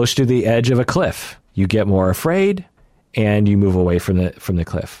you get close to the edge of a cliff, you get more afraid and you move away from the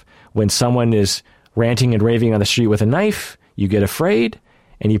cliff. When someone is ranting and raving on the street with a knife, you get afraid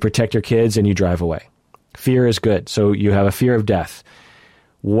and you protect your kids and you drive away. Fear is good. So you have a fear of death.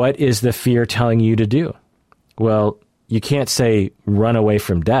 What is the fear telling you to do? Well, you can't say run away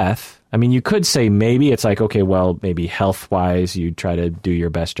from death. I mean, you could say maybe it's like, okay, well, maybe health-wise, you try to do your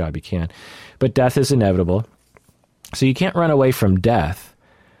best job you can. But death is inevitable. So you can't run away from death.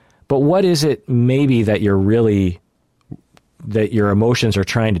 But what is it maybe that your emotions are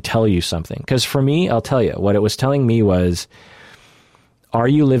trying to tell you something? Because for me, I'll tell you, what it was telling me was, are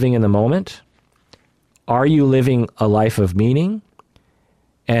you living in the moment? Are you living a life of meaning?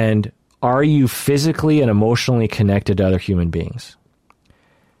 And are you physically and emotionally connected to other human beings?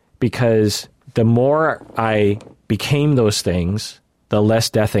 Because the more I became those things, the less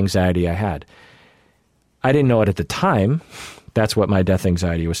death anxiety I had. I didn't know it at the time. That's what my death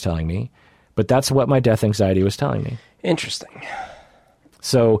anxiety was telling me. But that's what my death anxiety was telling me. Interesting.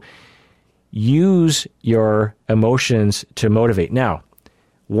 So use your emotions to motivate. Now,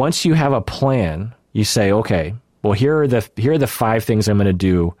 once you have a plan, you say, okay, well, here are the 5 things I'm going to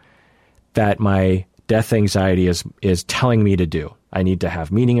do that my death anxiety is telling me to do. I need to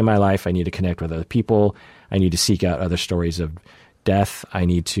have meaning in my life. I need to connect with other people. I need to seek out other stories of death. I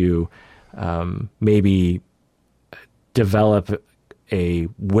need to maybe develop a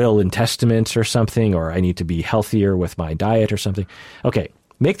will and testament or something, or I need to be healthier with my diet or something. Okay,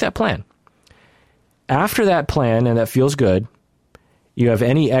 make that plan. After that plan, and that feels good, you have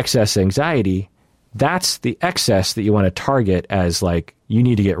any excess anxiety, that's the excess that you want to target as like, you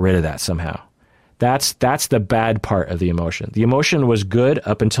need to get rid of that somehow. That's the bad part of the emotion. The emotion was good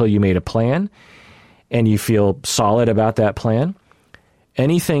up until you made a plan and you feel solid about that plan.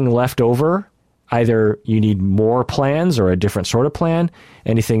 Anything left over, either you need more plans or a different sort of plan.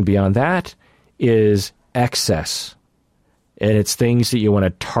 Anything beyond that is excess. And it's things that you want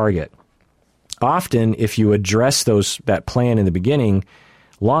to target. Often, if you address that plan in the beginning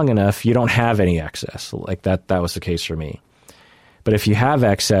long enough, you don't have any excess. Like that was the case for me. But if you have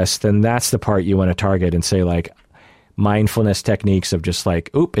excess, then that's the part you want to target and say, like, mindfulness techniques of just like,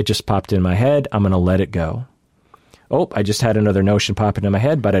 oop, it just popped in my head. I'm going to let it go. Oh, I just had another notion pop into my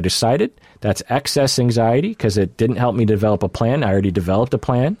head, but I decided. That's excess anxiety because it didn't help me develop a plan. I already developed a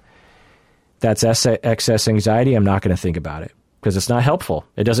plan. That's excess anxiety. I'm not going to think about it because it's not helpful.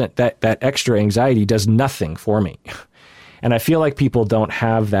 It doesn't, that extra anxiety does nothing for me. And I feel like people don't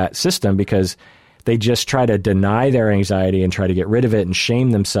have that system because they just try to deny their anxiety and try to get rid of it and shame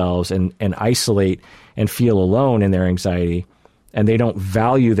themselves and isolate and feel alone in their anxiety. And they don't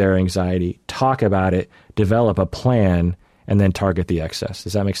value their anxiety, talk about it, develop a plan, and then target the excess.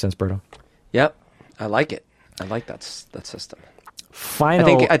 Does that make sense, Berto? Yep. I like it. I like that system.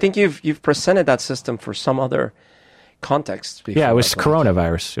 I think you've presented that system for some other context before. Yeah, it was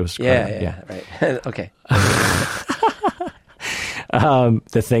coronavirus. It was yeah, right. Okay.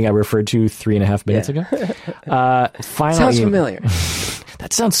 The thing I referred to 3.5 minutes ago. Sounds familiar.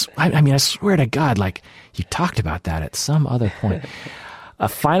 That sounds, I mean, I swear to God, like you talked about that at some other point. A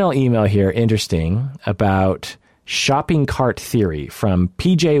final email here, interesting, about shopping cart theory from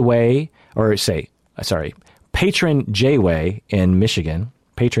Patron J Way in Michigan.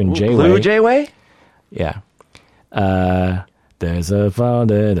 Patron J Way. Blue J Way? Yeah. There's a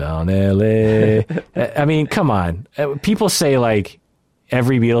founded on LA. I mean, come on. People say like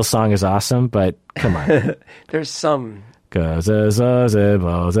every Beatles song is awesome, but come on. There's some. We're talking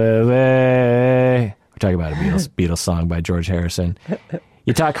about a Beatles song by George Harrison.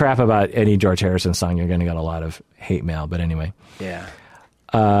 You talk crap about any George Harrison song, you're going to get a lot of hate mail. But anyway. Yeah.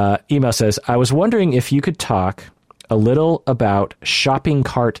 Email says, I was wondering if you could talk a little about shopping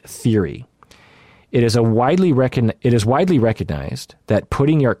cart theory. It is widely recognized that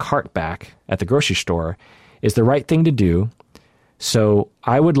putting your cart back at the grocery store is the right thing to do. So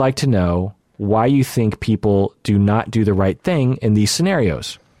I would like to know why you think people do not do the right thing in these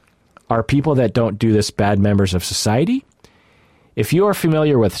scenarios. Are people that don't do this bad members of society? If you are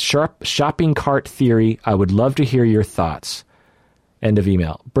familiar with shopping cart theory, I would love to hear your thoughts. End of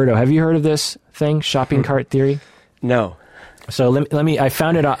email. Berto, have you heard of this thing, shopping cart theory? No. So let me, I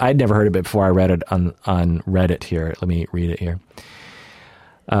found it, I'd never heard of it before I read it on Reddit here. Let me read it here.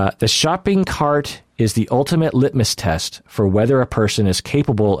 The shopping cart is the ultimate litmus test for whether a person is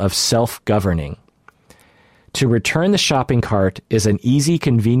capable of self-governing. To return the shopping cart is an easy,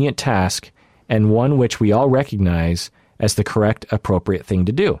 convenient task and one which we all recognize as the correct, appropriate thing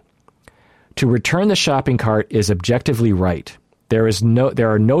to do. To return the shopping cart is objectively right. There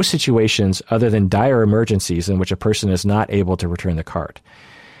are no situations other than dire emergencies in which a person is not able to return the cart.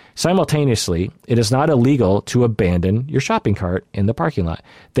 Simultaneously, it is not illegal to abandon your shopping cart in the parking lot.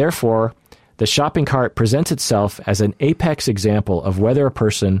 Therefore, the shopping cart presents itself as an apex example of whether a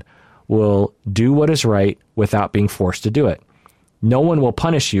person will do what is right without being forced to do it. No one will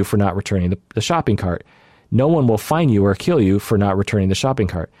punish you for not returning the shopping cart. No one will fine you or kill you for not returning the shopping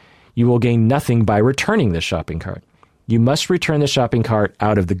cart. You will gain nothing by returning the shopping cart. You must return the shopping cart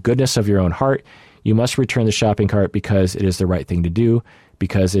out of the goodness of your own heart. You must return the shopping cart because it is the right thing to do,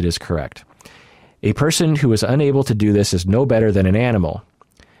 because it is correct. A person who is unable to do this is no better than an animal,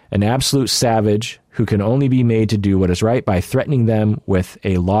 an absolute savage who can only be made to do what is right by threatening them with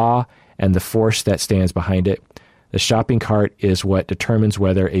a law and the force that stands behind it. The shopping cart is what determines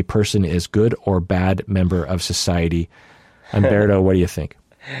whether a person is good or bad member of society. Umberto, what do you think?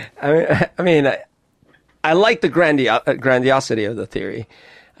 I like the grandiosity of the theory.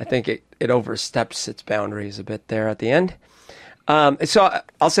 I think it oversteps its boundaries a bit there at the end. So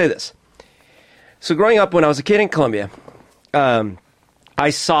I'll say this. So growing up when I was a kid in Colombia, I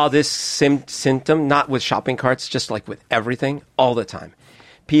saw this symptom, not with shopping carts, just like with everything, all the time.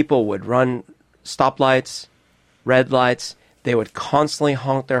 People would run stoplights, red lights. They would constantly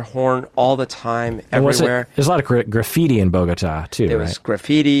honk their horn all the time, everywhere. There's a lot of graffiti in Bogota, too, There was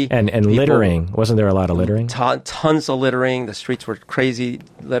graffiti. And people, littering. Wasn't there a lot of littering? Tons of littering. The streets were crazy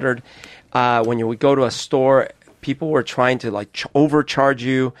littered. When you would go to a store, people were trying to overcharge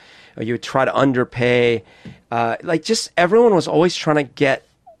you. Or you would try to underpay. Just everyone was always trying to get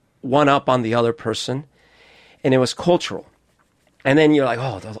one up on the other person. And it was cultural. And then you're like,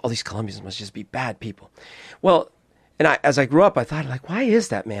 oh, all these Colombians must just be bad people. Well, and as I grew up, I thought, why is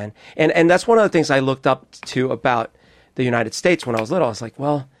that, man? And that's one of the things I looked up to about the United States when I was little. I was like,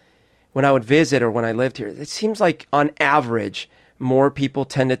 well, when I would visit or when I lived here, it seems like on average, more people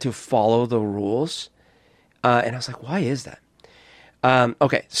tended to follow the rules. And I was like, why is that?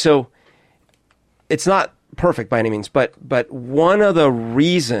 Okay, so it's not perfect by any means, but one of the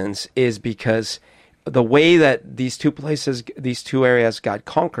reasons is because the way that these two areas got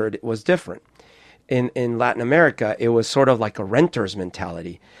conquered was different. In Latin America, it was sort of like a renter's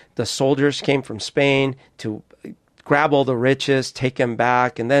mentality. The soldiers came from Spain to grab all the riches, take them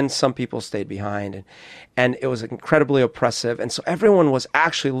back, and then some people stayed behind. And it was incredibly oppressive. And so everyone was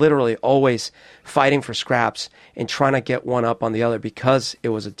actually literally always fighting for scraps and trying to get one up on the other because it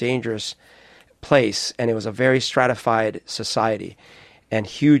was a dangerous place and it was a very stratified society and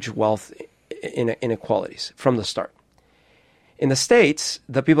huge wealth inequalities from the start. In the States,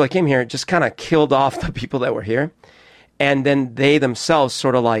 the people that came here just kind of killed off the people that were here. And then they themselves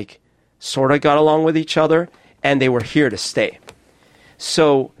sort of got along with each other and they were here to stay.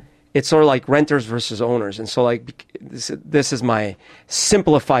 So it's sort of like renters versus owners. And so this is my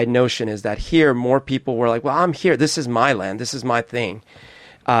simplified notion is that here more people were like, well, I'm here. This is my land. This is my thing.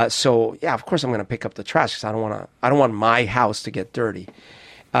 So yeah, of course I'm going to pick up the trash because I don't want my house to get dirty.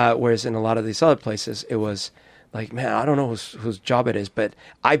 Whereas in a lot of these other places, it was like, man, I don't know whose job it is, but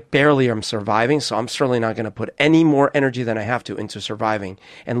I barely am surviving, so I'm certainly not going to put any more energy than I have to into surviving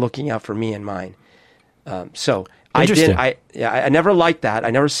and looking out for me and mine. So I never liked that. I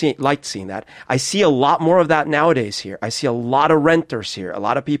never liked seeing that. I see a lot more of that nowadays here. I see a lot of renters here, a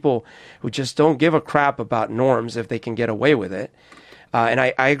lot of people who just don't give a crap about norms if they can get away with it. And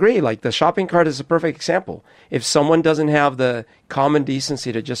I agree, the shopping cart is a perfect example. If someone doesn't have the common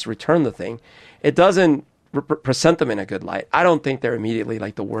decency to just return the thing, it doesn't present them in a good light. I don't think they're immediately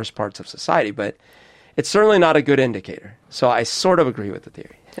the worst parts of society, but it's certainly not a good indicator. So I sort of agree with the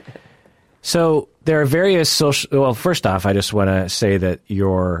theory. So there are various social... Well, first off, I just want to say that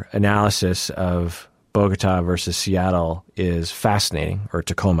your analysis of Bogota versus Seattle is fascinating, or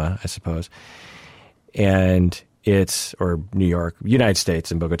Tacoma, I suppose. And or New York, United States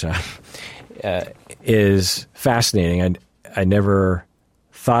and Bogota, is fascinating. I never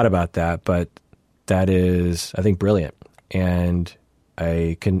thought about that, but that is, I think, brilliant. And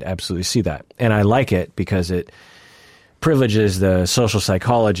I can absolutely see that. And I like it because it privileges the social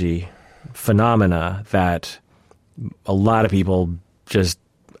psychology phenomena that a lot of people just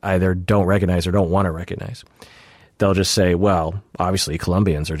either don't recognize or don't want to recognize. They'll just say, well, obviously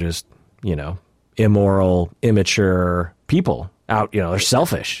Colombians are just, immoral, immature people out, they're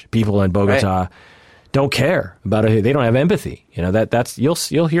selfish. People in Bogota don't care about it. They don't have empathy. That's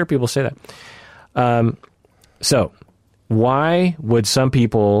you'll hear people say that. So why would some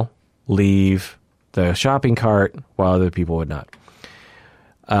people leave the shopping cart while other people would not?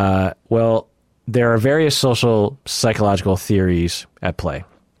 Well, there are various social psychological theories at play.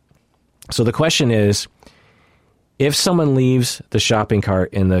 So the question is, if someone leaves the shopping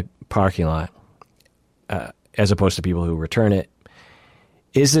cart in the parking lot, as opposed to people who return it,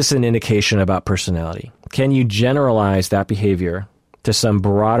 is this an indication about personality? Can you generalize that behavior to some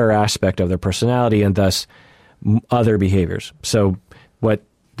broader aspect of their personality and thus other behaviors? So what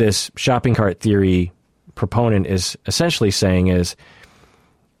this shopping cart theory proponent is essentially saying is,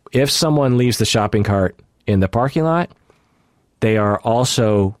 if someone leaves the shopping cart in the parking lot, they are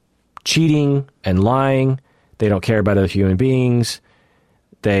also cheating and lying. They don't care about other human beings.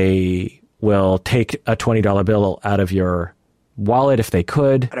 They will take a $20 bill out of your wallet if they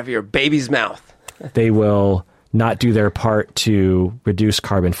could. Out of your baby's mouth. They will not do their part to reduce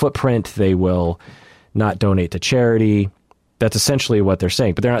carbon footprint. They will not donate to charity. That's essentially what they're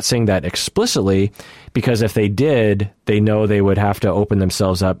saying. But they're not saying that explicitly, because if they did, they know they would have to open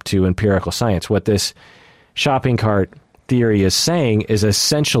themselves up to empirical science. What this shopping cart theory is saying is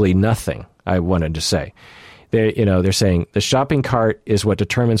essentially nothing, I wanted to say. They're saying the shopping cart is what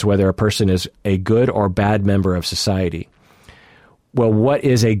determines whether a person is a good or bad member of society. Well, what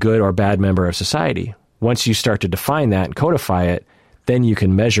is a good or bad member of society? Once you start to define that and codify it, then you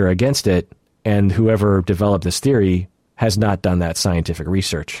can measure against it, and whoever developed this theory has not done that scientific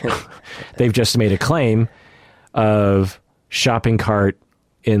research. They've just made a claim of shopping cart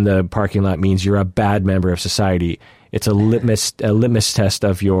in the parking lot means you're a bad member of society. It's a litmus test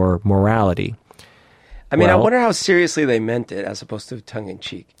of your morality. I mean, I wonder how seriously they meant it as opposed to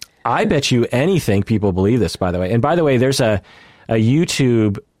tongue-in-cheek. I bet you anything people believe this, by the way. And by the way, there's a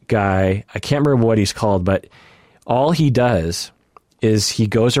YouTube guy, I can't remember what he's called, but all he does is he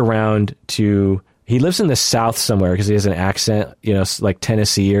goes around to, he lives in the South somewhere because he has an accent, like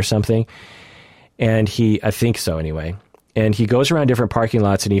Tennessee or something. And I think so anyway. And he goes around different parking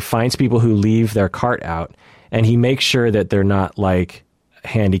lots and he finds people who leave their cart out, and he makes sure that they're not like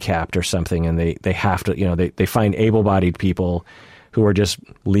handicapped or something, and they have to, they find able-bodied people who are just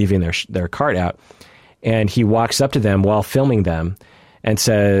leaving their cart out. And he walks up to them while filming them and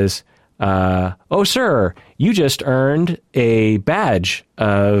says, oh, sir, you just earned a badge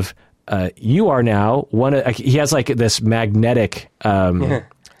of, you are now one of, he has like this magnetic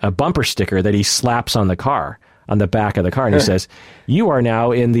a bumper sticker that he slaps on the car, on the back of the car, and he says, you are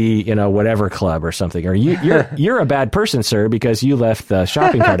now in the, whatever club or something, or you're a bad person, sir, because you left the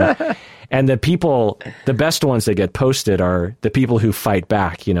shopping cart out. And the best ones that get posted are the people who fight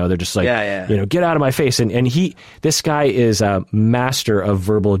back. They're just like, get out of my face. And this guy is a master of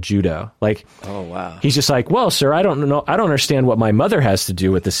verbal judo. Like, oh wow, he's just like, well, sir, I don't understand what my mother has to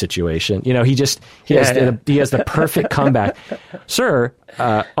do with the situation. He has the perfect comeback. Sir,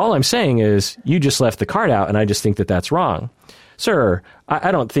 all I'm saying is you just left the cart out, and I just think that that's wrong. Sir,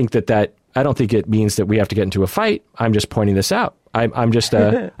 I don't think it means that we have to get into a fight. I'm just pointing this out. I'm just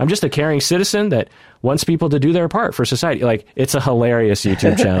a caring citizen that wants people to do their part for society. Like, it's a hilarious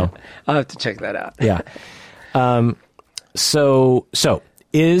YouTube channel. I'll have to check that out. Yeah. So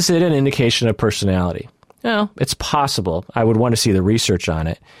is it an indication of personality? No, it's possible. I would want to see the research on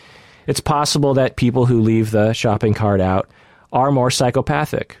it. It's possible that people who leave the shopping cart out are more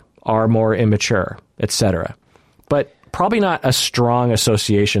psychopathic, are more immature, etc. But probably not a strong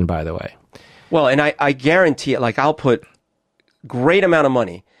association, by the way. Well, and I guarantee it, like, I'll put great amount of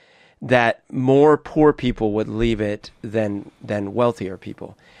money that more poor people would leave it than wealthier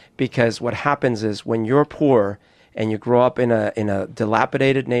people. Because what happens is when you're poor and you grow up in a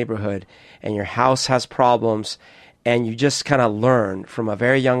dilapidated neighborhood and your house has problems, and you just kind of learn from a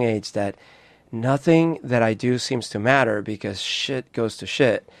very young age that nothing that I do seems to matter because shit goes to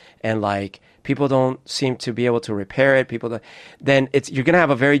shit, and like people don't seem to be able to repair it, then you're going to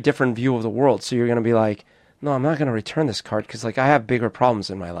have a very different view of the world. So you're going to be like, no, I'm not going to return this cart because like I have bigger problems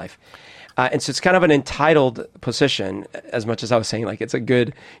in my life. And so it's kind of an entitled position, as much as I was saying, like, it's a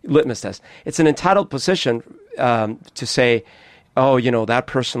good litmus test. It's an entitled position to say, oh, that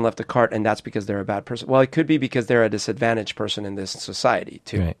person left the cart and that's because they're a bad person. Well, it could be because they're a disadvantaged person in this society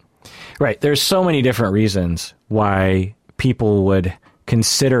too. Right. There's so many different reasons why people would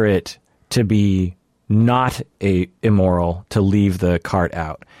consider it to be not immoral to leave the cart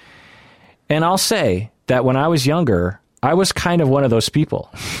out. And I'll say that when I was younger, I was kind of one of those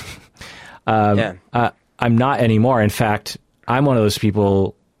people. I'm not anymore. In fact, I'm one of those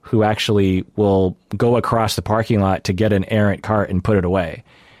people who actually will go across the parking lot to get an errant cart and put it away.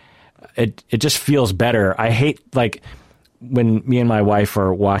 It just feels better. I hate, like, when me and my wife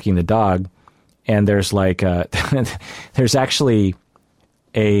are walking the dog and there's like there's actually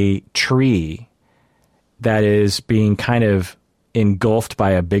a tree that is being kind of engulfed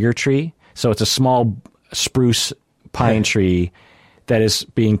by a bigger tree. So it's a small spruce pine tree that is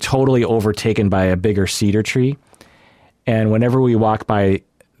being totally overtaken by a bigger cedar tree. And whenever we walk by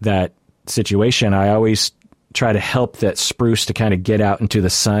that situation, I always try to help that spruce to kind of get out into the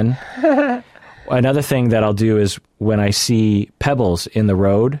sun. Another thing that I'll do is when I see pebbles in the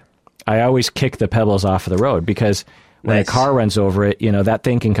road, I always kick the pebbles off of the road, because when a car runs over it, that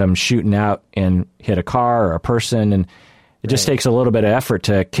thing can come shooting out and hit a car or a person. And it just takes a little bit of effort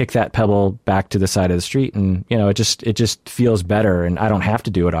to kick that pebble back to the side of the street. And, it just feels better. And I don't have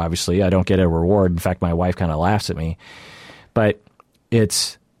to do it, obviously. I don't get a reward. In fact, my wife kind of laughs at me. But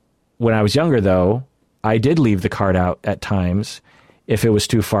when I was younger, though, I did leave the cart out at times if it was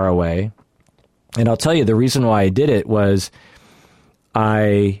too far away. And I'll tell you, the reason why I did it was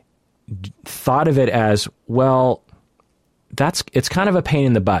I thought of it as, well, it's kind of a pain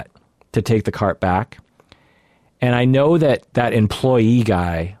in the butt to take the cart back. And I know that employee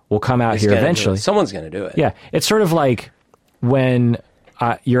guy will come out here eventually. Someone's going to do it. Yeah. It's sort of like when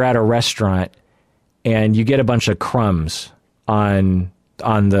you're at a restaurant and you get a bunch of crumbs on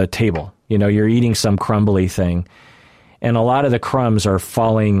the table. You're eating some crumbly thing, and a lot of the crumbs are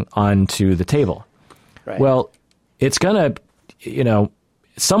falling onto the table. Right. Well, it's going to,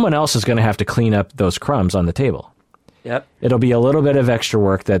 someone else is going to have to clean up those crumbs on the table. Yep. It'll be a little bit of extra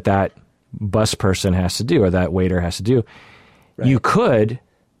work that bus person has to do, or that waiter has to do. Right. You could,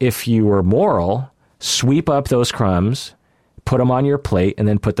 if you were moral, sweep up those crumbs, put them on your plate, and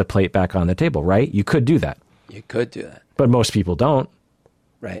then put the plate back on the table, right? You could do that. You could do that. But most people don't.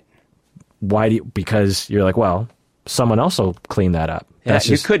 Right. Why because you're like, well, someone else will clean that up. Yeah,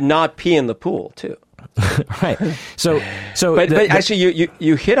 you could not pee in the pool too. Right. So but actually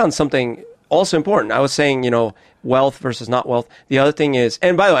you hit on something also important. I was saying, wealth versus not wealth. The other thing is,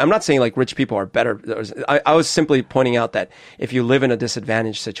 and by the way, I'm not saying like rich people are better. I was simply pointing out that if you live in a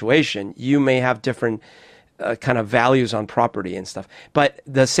disadvantaged situation, you may have different kind of values on property and stuff. But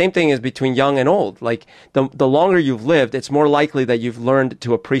the same thing is between young and old. Like the longer you've lived, it's more likely that you've learned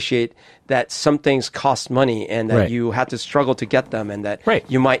to appreciate that some things cost money and that you had to struggle to get them, and that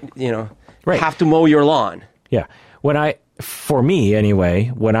you might, have to mow your lawn. Yeah. For me anyway,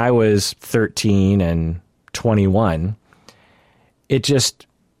 when I was 13 and 21,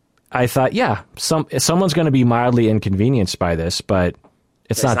 I thought, someone's going to be mildly inconvenienced by this, but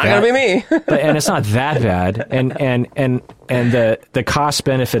it's not going to be me. And it's not that bad. And the cost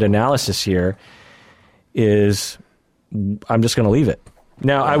benefit analysis here is, I'm just going to leave it.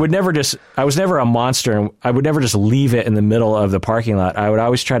 Now, I was never a monster, and I would never just leave it in the middle of the parking lot. I would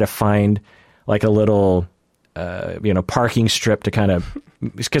always try to find like a little, parking strip to kind of,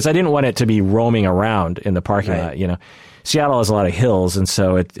 because I didn't want it to be roaming around in the parking lot. Seattle has a lot of hills, and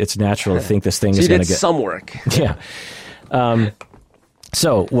so it's natural to think this thing is going to get some work. Yeah.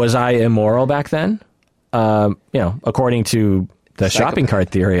 So was I immoral back then? According to the shopping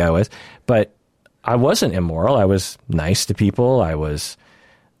cart theory, I was, but I wasn't immoral. I was nice to people. I was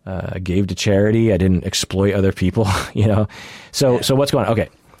gave to charity. I didn't exploit other people. So what's going on? Okay,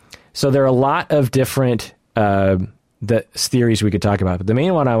 so there are a lot of different the theories we could talk about, but the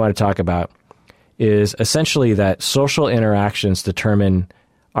main one I want to talk about is essentially that social interactions determine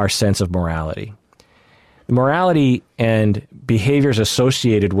our sense of morality. Morality and behaviors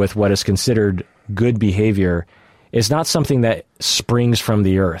associated with what is considered good behavior is not something that springs from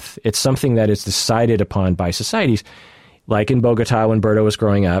the earth. It's something that is decided upon by societies. Like in Bogota when Berto was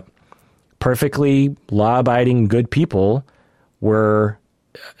growing up, perfectly law-abiding good people were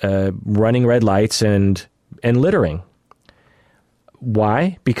running red lights and littering.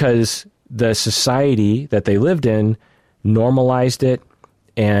 Why? Because the society that they lived in normalized it,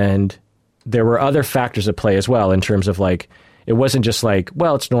 and there were other factors at play as well in terms of like, it wasn't just like,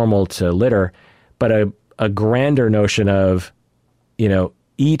 well, it's normal to litter, but a grander notion of,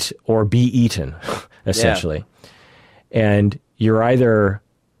 eat or be eaten, essentially. Yeah. And you're either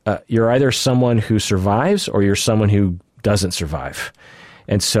someone who survives or you're someone who doesn't survive.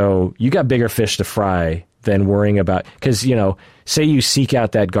 And so you got bigger fish to fry than worrying about, because, say you seek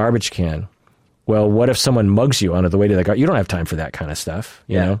out that garbage can. well, what if someone mugs you on the way to the garbage? You don't have time for that kind of stuff,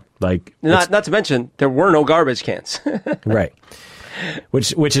 you know? Like, not to mention, there were no garbage cans. Right.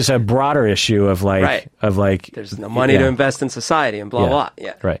 Which is a broader issue of like, there's no money to invest in society and blah, blah.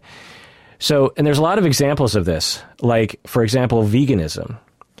 Yeah. Right. So, and there's a lot of examples of this. Like, for example, veganism.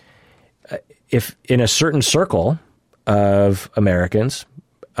 If in a certain circle of Americans,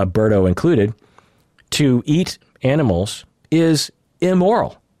 Berto included, to eat animals is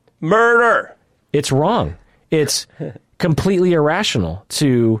immoral. Murder. It's wrong. It's completely irrational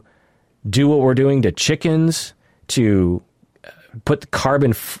to do what we're doing to chickens, to put the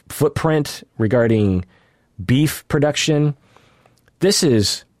carbon footprint regarding beef production. This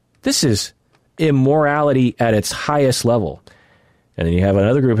is immorality at its highest level. And then you have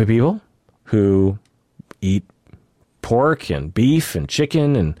another group of people who eat pork and beef and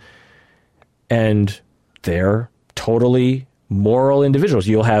chicken, and they're totally moral individuals.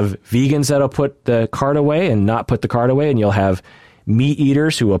 You'll have vegans that'll put the cart away and not put the cart away, and you'll have meat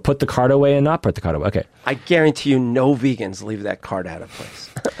eaters who will put the cart away and not put the cart away. Okay. I guarantee you no vegans leave that cart out of place.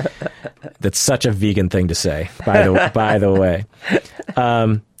 That's such a vegan thing to say, by the way.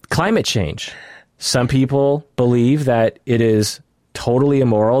 Climate change. Some people believe that it is totally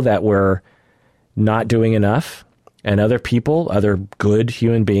immoral, that we're not doing enough. And other people, other good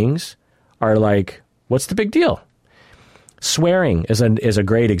human beings, are like, what's the big deal? Swearing is a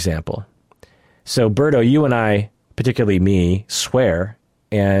great example. So, Berto, you and I, particularly me, swear,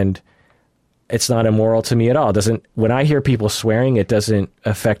 and it's not immoral to me at all. When I hear people swearing, it doesn't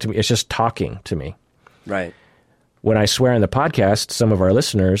affect me. It's just talking to me. Right. When I swear on the podcast, some of our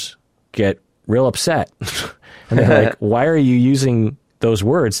listeners get real upset. And they're like, why are you using those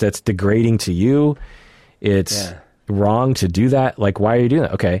words? That's degrading to you. It's wrong to do that. Like, why are you doing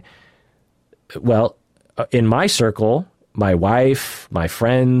that? Okay. Well, in my circle, my wife, my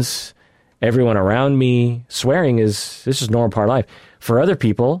friends, everyone around me, swearing this is a normal part of life. For other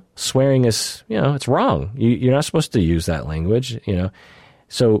people, swearing is, it's wrong. You're not supposed to use that language,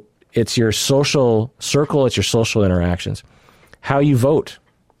 So it's your social circle, it's your social interactions. How you vote.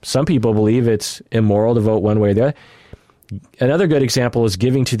 Some people believe it's immoral to vote one way or the other. Another good example is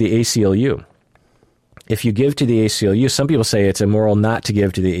giving to the ACLU. If you give to the ACLU, some people say it's immoral not to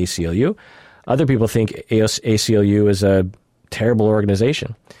give to the ACLU. Other people think ACLU is a terrible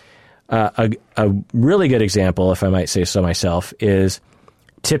organization. A really good example, if I might say so myself, is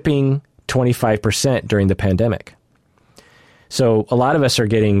tipping 25% during the pandemic. So a lot of us are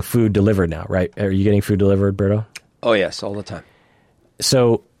getting food delivered now, right? Are you getting food delivered, Berto? Oh, yes, all the time.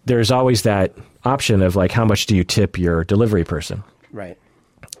 So there's always that option of like, how much do you tip your delivery person? Right.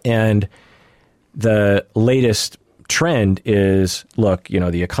 And the latest trend is, look,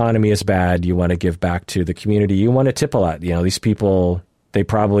 the economy is bad. You want to give back to the community. You want to tip a lot. These people, they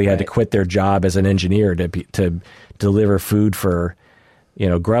probably had to quit their job as an engineer to deliver food for,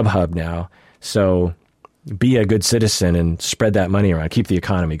 Grubhub now. So be a good citizen and spread that money around. Keep the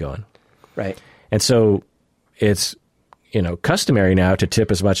economy going. Right. And so it's, customary now to tip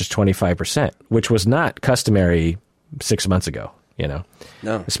as much as 25%, which was not customary 6 months ago, No.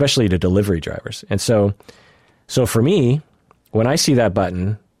 Especially to delivery drivers. And so for me, when I see that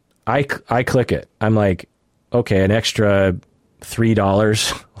button, I click it. I'm like, okay, an extra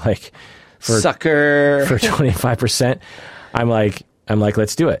 $3, like for 25%. I'm like,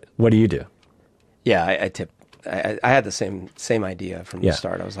 let's do it. What do you do? Yeah, I tip. I had the same idea from the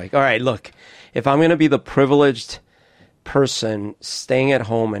start. I was like, all right, look, if I'm going to be the privileged person staying at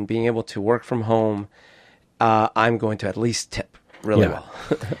home and being able to work from home, I'm going to at least tip really well.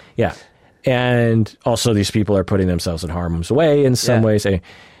 Yeah. And also these people are putting themselves in harm's way in some ways.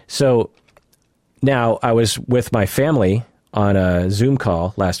 So now I was with my family on a Zoom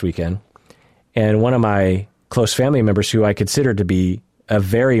call last weekend, and one of my close family members who I consider to be a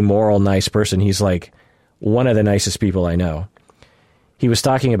very moral, nice person, he's like one of the nicest people I know. He was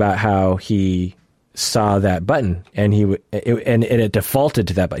talking about how he saw that button and it defaulted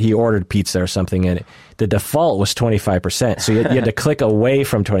to that, but he ordered pizza or something, and the default was 25%. So you had to click away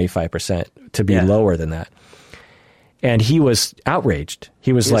from 25% to be lower than that. And he was outraged.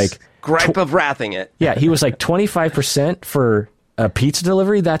 He was like, gripe of wrathing it. Yeah. He was like 25% for a pizza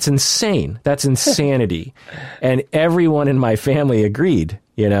delivery. That's insane. That's insanity. And everyone in my family agreed,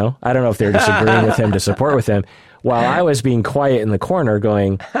 I don't know if they're disagreeing with him to support with him, while I was being quiet in the corner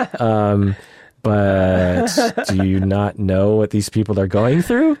going, but do you not know what these people are going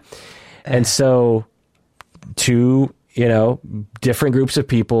through? And so two, different groups of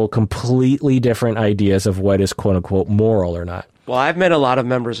people, completely different ideas of what is quote unquote moral or not. Well, I've met a lot of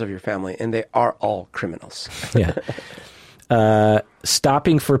members of your family and they are all criminals. Yeah.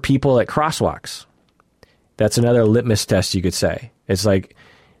 stopping for people at crosswalks. That's another litmus test, you could say. It's like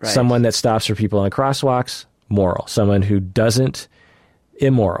someone that stops for people on crosswalks, moral. Someone who doesn't,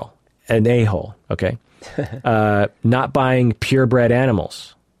 immoral. An a-hole, okay? Not buying purebred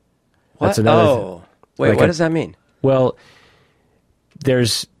animals. What? That's another wait, like what does that mean? Well,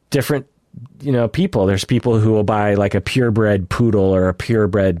 there's different, people. There's people who will buy like a purebred poodle or a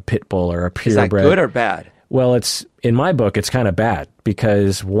purebred pit bull or a purebred... Is that good or bad? Well, in my book, it's kind of bad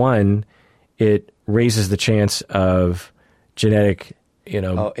because, one, it raises the chance of genetic,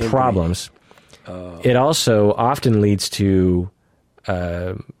 problems. It also often leads to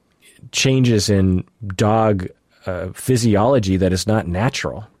changes in dog physiology that is not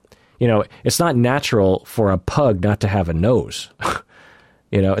natural. It's not natural for a pug not to have a nose.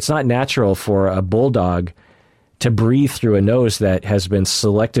 It's not natural for a bulldog to breathe through a nose that has been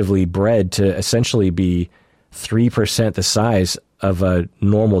selectively bred to essentially be 3% the size of a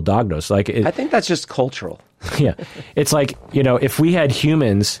normal dog nose. I think that's just cultural. Yeah. It's like, if we had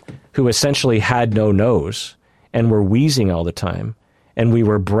humans who essentially had no nose and were wheezing all the time and we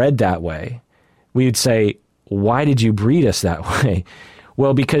were bred that way, we would say, why did you breed us that way?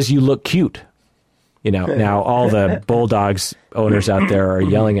 Well, because you look cute. Now all the bulldogs owners out there are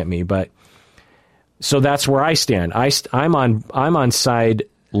yelling at me, but so that's where I stand. I'm on side.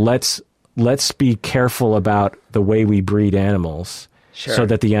 Let's be careful about the way we breed animals so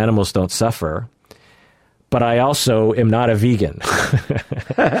that the animals don't suffer. But I also am not a vegan.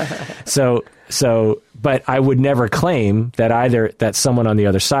 But I would never claim that someone on the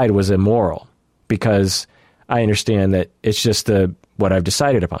other side was immoral because I understand that it's just what I've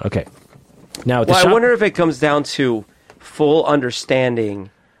decided upon. Okay. Now, I wonder if it comes down to full understanding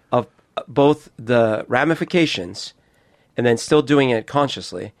of both the ramifications and then still doing it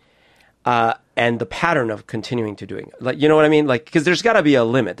consciously, and the pattern of continuing to doing it. Like, you know what I mean? Like, because there's got to be a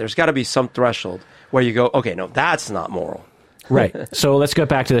limit. There's got to be some threshold where you go, okay, no, that's not moral. Right. So let's go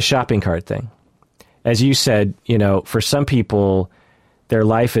back to the shopping cart thing. As you said, for some people, their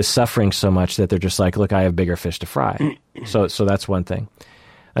life is suffering so much that they're just like, look, I have bigger fish to fry. So that's one thing.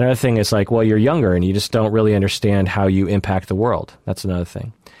 Another thing is like, well, you're younger and you just don't really understand how you impact the world. That's another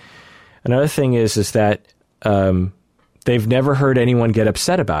thing. Another thing is that they've never heard anyone get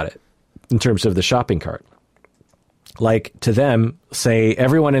upset about it in terms of the shopping cart. Like to them, say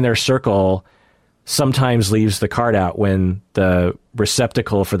everyone in their circle sometimes leaves the cart out when the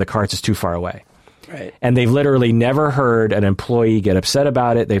receptacle for the carts is too far away. Right. And they've literally never heard an employee get upset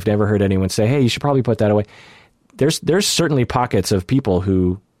about it. They've never heard anyone say, hey, you should probably put that away. There's certainly pockets of people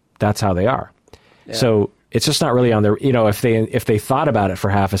who that's how they are. Yeah. So it's just not really on their, if they thought about it for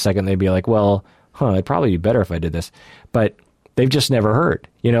half a second, they'd be like, well, it'd probably be better if I did this. But they've just never heard,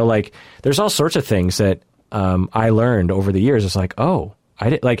 like there's all sorts of things that I learned over the years. It's like, oh,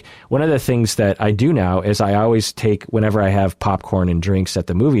 I did, like one of the things that I do now is I always take, whenever I have popcorn and drinks at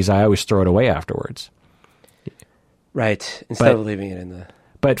the movies, I always throw it away afterwards. Right. Instead of leaving it in the...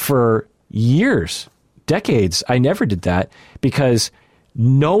 But for years, decades, I never did that because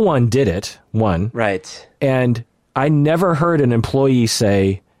no one did it, one. Right. And I never heard an employee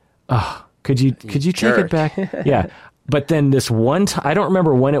say, oh, could you take it back? Yeah. But then this one time, I don't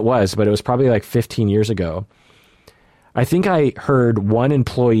remember when it was, but it was probably like 15 years ago. I think I heard one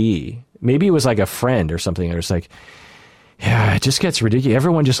employee, maybe it was like a friend or something, it was like, yeah, it just gets ridiculous.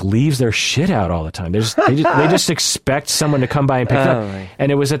 Everyone just leaves their shit out all the time. They just expect someone to come by and pick it up. Right.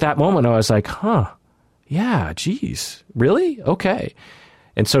 And it was at that moment I was like, yeah, geez, really? Okay.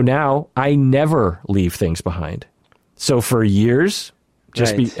 And so now I never leave things behind. So for years,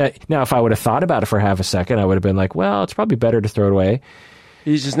 now if I would have thought about it for half a second, I would have been like, well, it's probably better to throw it away.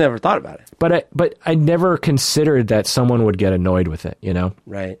 You just never thought about it. But I never considered that someone would get annoyed with it,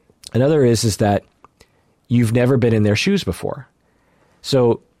 Right. Another is that you've never been in their shoes before.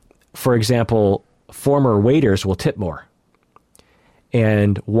 So, for example, former waiters will tip more.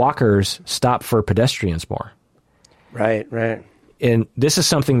 And walkers stop for pedestrians more. Right. And this is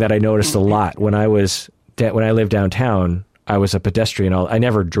something that I noticed a lot. When I lived downtown, I was a pedestrian. I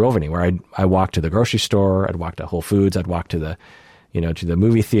never drove anywhere. I walked to the grocery store. I'd walk to Whole Foods. I'd walk to the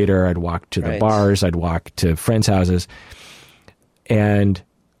movie theater. I'd walk to the bars. I'd walk to friends' houses. And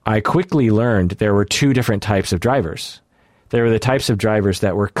I quickly learned there were two different types of drivers. There were the types of drivers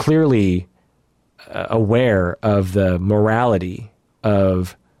that were clearly aware of the morality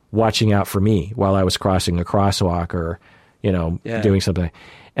of watching out for me while I was crossing a crosswalk or, doing something.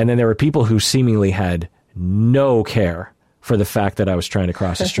 And then there were people who seemingly had no care for the fact that I was trying to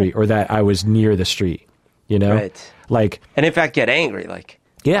cross the street or that I was near the street, Right. Like, and in fact, get angry, like,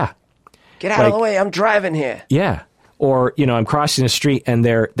 yeah, get out of the way, I'm driving here. Yeah. Or, I'm crossing the street and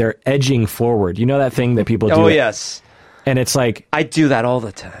they're edging forward. You know that thing that people do? Oh, yes. And it's like... I do that all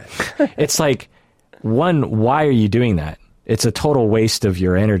the time. It's like, one, why are you doing that? It's a total waste of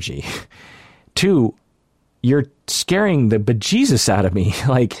your energy. Two, you're scaring the bejesus out of me.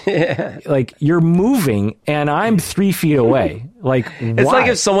 Like you're moving and I'm 3 feet away. Like, it's why? like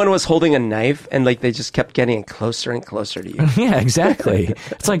if someone was holding a knife and like they just kept getting closer and closer to you. Yeah, exactly.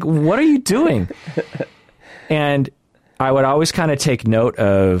 It's like, what are you doing? And I would always kind of take note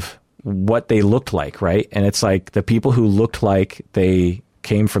of what they looked like, right? And it's like the people who looked like they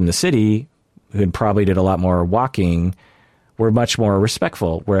came from the city, who probably did a lot more walking, were much more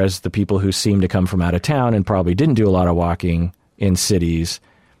respectful, whereas the people who seemed to come from out of town and probably didn't do a lot of walking in cities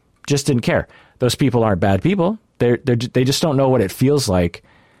just didn't care. Those people aren't bad people. They just don't know what it feels like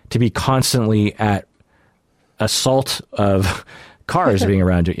to be constantly at assault of cars being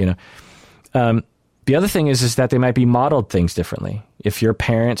around you. The other thing is that they might be modeled things differently. If your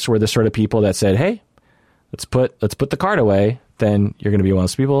parents were the sort of people that said, "Hey, let's put the cart away," then you're going to be one of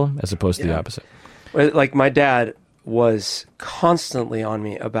those people, as opposed to the opposite. Like my dad was constantly on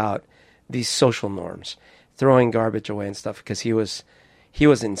me about these social norms, throwing garbage away and stuff, because he was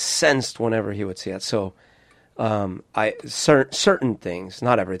incensed whenever he would see it. So certain things,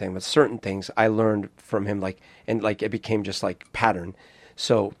 not everything, but certain things I learned from him, and it became just like pattern.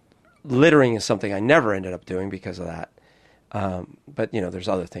 So littering is something I never ended up doing because of that. But there's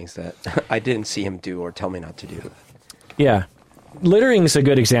other things that I didn't see him do or tell me not to do. Yeah. Littering is a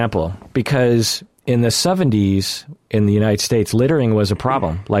good example because in the 70s in the United States, littering was a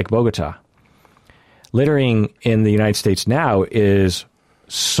problem, like Bogota. Littering in the United States now is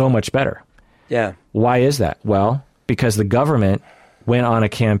so much better. Yeah. Why is that? Well, because the government went on a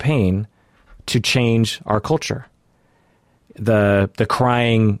campaign to change our culture. The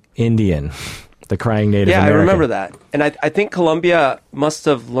crying Indian, the crying Native American. Yeah, I remember that. And I think Colombia must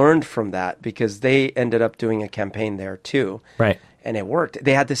have learned from that because they ended up doing a campaign there too. Right. And it worked.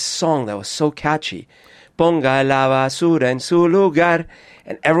 They had this song that was so catchy. Ponga la basura en su lugar.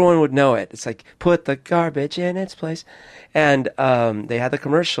 And everyone would know it. It's like, put the garbage in its place. And they had the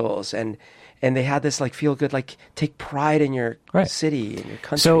commercials and they had this like feel good, like take pride in your city, in your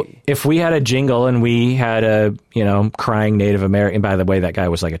country. So if we had a jingle and we had a, crying Native American, by the way, that guy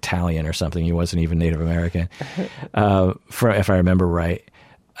was like Italian or something. He wasn't even Native American, if I remember right.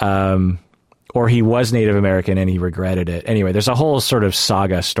 Or he was Native American and he regretted it. Anyway, there's a whole sort of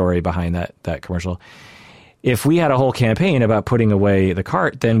saga story behind that commercial. If we had a whole campaign about putting away the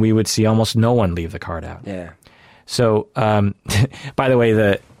cart, then we would see almost no one leave the cart out. Yeah. So, by the way,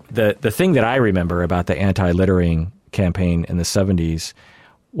 the thing that I remember about the anti-littering campaign in the 70s,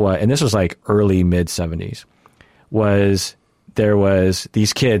 and this was like early mid-70s, was there was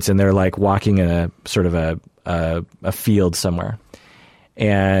these kids and they're like walking in a sort of a field somewhere,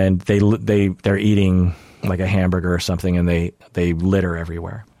 and they're eating like a hamburger or something, and they litter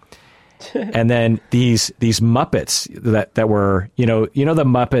everywhere. And then these Muppets that were the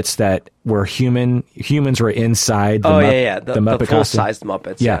Muppets that were humans were inside the the Muppet full-sized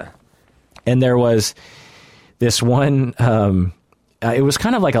Muppets. Yeah. And there was this one it was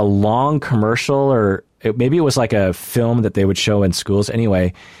kind of like a long commercial, or maybe it was like a film that they would show in schools.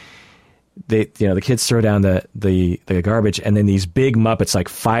 Anyway, the kids throw down the garbage, and then these big Muppets, like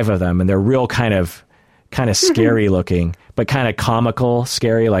 5 of them, and they're real kind of scary looking, but kind of comical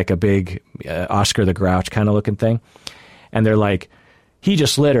scary, like a big Oscar the Grouch kind of looking thing. And they're like, "He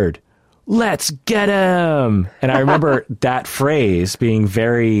just littered. Let's get him." And I remember that phrase being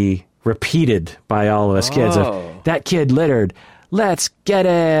very repeated by all of us kids. Of, "That kid littered. Let's get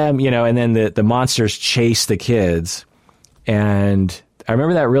him." And then the monsters chase the kids. And I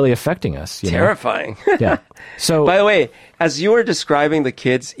remember that really affecting us. Terrifying. Yeah. So, by the way, as you were describing the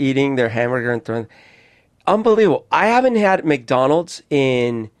kids eating their hamburger and throwing, unbelievable. I haven't had McDonald's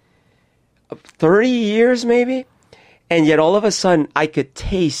in 30 years maybe, and yet all of a sudden I could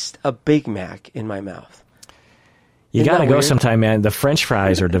taste a Big Mac in my mouth. You got to go sometime, man. The French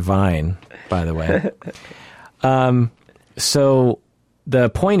fries are divine, by the way. So the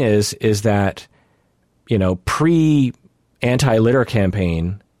point is that, pre-anti-litter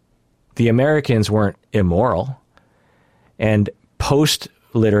campaign, the Americans weren't immoral. And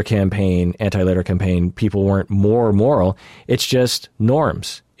post-litter campaign, anti-litter campaign, people weren't more moral. It's just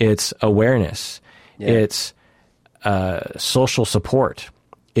norms. It's awareness. Yeah. It's social support.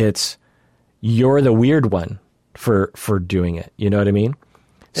 It's you're the weird one for doing it. You know what I mean?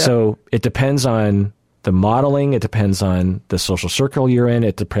 Yeah. So it depends on the modeling. It depends on the social circle you're in.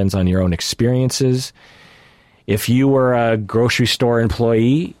 It depends on your own experiences. If you were a grocery store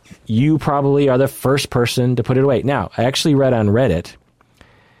employee, you probably are the first person to put it away. Now, I actually read on Reddit,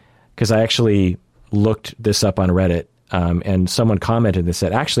 because I actually looked this up on Reddit, and someone commented and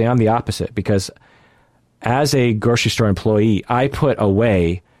said, actually, I'm the opposite, because as a grocery store employee, I put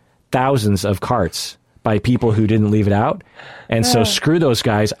away thousands of carts by people who didn't leave it out. And so screw those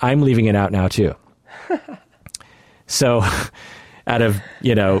guys. I'm leaving it out now too. So out of,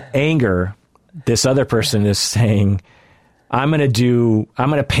 anger, this other person is saying, I'm going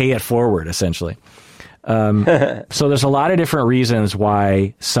to pay it forward, essentially. So there's a lot of different reasons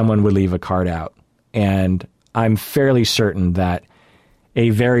why someone would leave a cart out. And I'm fairly certain that a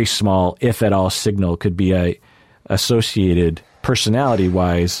very small, if at all, signal could be associated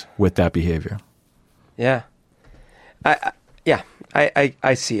personality-wise with that behavior. Yeah.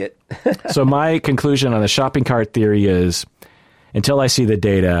 I see it. So my conclusion on the shopping cart theory is, until I see the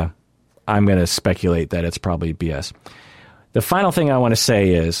data, I'm going to speculate that it's probably BS. The final thing I want to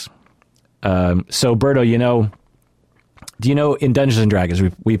say is, so Berto, do you know in Dungeons & Dragons,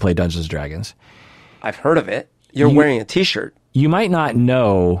 we play Dungeons & Dragons. I've heard of it. You're wearing a T-shirt. You might not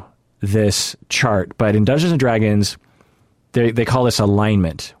know this chart, but in Dungeons & Dragons, they call this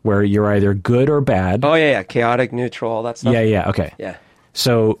alignment, where you're either good or bad. Oh, yeah. Chaotic, neutral, all that stuff. Yeah, okay. Yeah.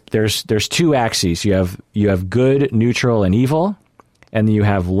 So there's two axes. You have good, neutral, and evil, and then you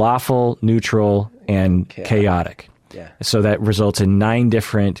have lawful, neutral, and chaotic. Yeah. So that results in 9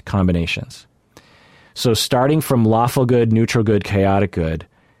 different combinations. So starting from lawful good, neutral good, chaotic good,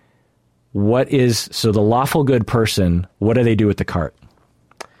 so the lawful good person, what do they do with the cart?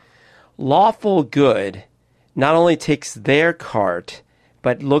 Lawful good not only takes their cart,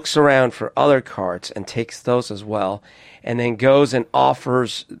 but looks around for other carts and takes those as well, and then goes and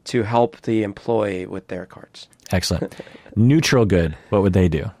offers to help the employee with their carts. Excellent. Neutral good, what would they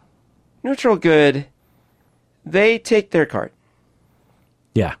do? Neutral good, they take their cart.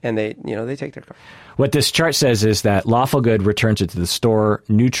 Yeah. And they take their cart. What this chart says is that lawful good returns it to the store,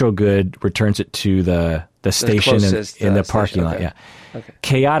 neutral good returns it to the station in the parking lot. Yeah. Okay.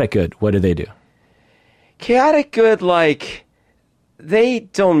 Chaotic good, what do they do? Chaotic good, they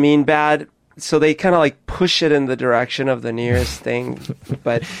don't mean bad, so they kind of push it in the direction of the nearest thing,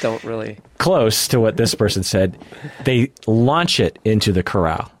 but don't really. Close to what this person said. They launch it into the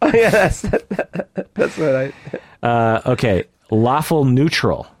corral. Oh, yeah, that's what I... Okay, lawful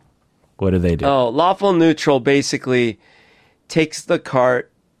neutral. What do they do? Oh, lawful neutral basically takes the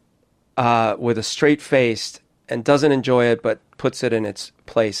cart with a straight face and doesn't enjoy it, but puts it in its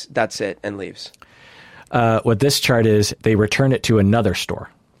place. That's it, and leaves. What this chart is, they return it to another store.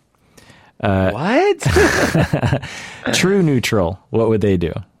 What? True neutral, what would they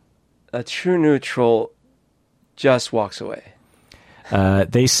do? A true neutral just walks away.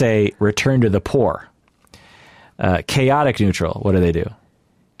 They say return to the poor. Chaotic neutral, what do they do?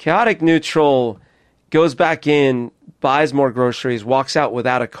 Chaotic neutral goes back in, buys more groceries, walks out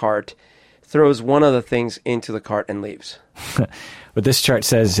without a cart, throws one of the things into the cart, and leaves. What this chart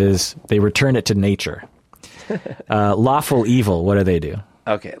says is they return it to nature. Lawful evil, what do they do?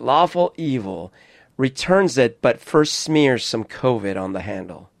 Okay, lawful evil returns it, but first smears some COVID on the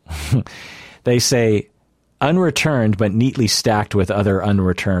handle. They say unreturned, but neatly stacked with other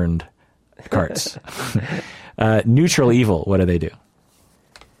unreturned carts. Neutral evil, what do they do?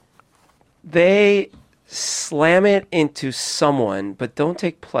 They slam it into someone, but don't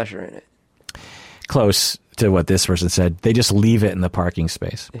take pleasure in it. Close to what this person said. They just leave it in the parking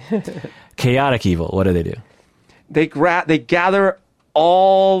space. Chaotic evil, what do they do? They gather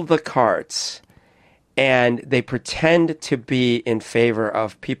all the carts and they pretend to be in favor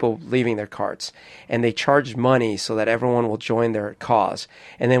of people leaving their carts. And they charge money so that everyone will join their cause.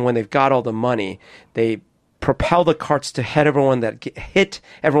 And then when they've got all the money, they propel the carts to hit everyone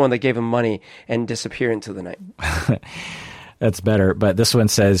that gave them money and disappear into the night. That's better, but this one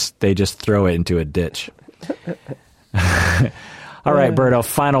says they just throw it into a ditch. All right, Berto,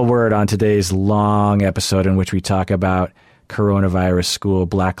 final word on today's long episode in which we talk about coronavirus, school,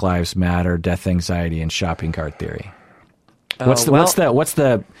 Black Lives Matter, death anxiety, and shopping cart theory. What's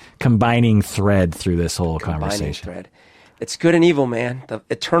the combining thread through this whole conversation? Thread. It's good and evil, man. The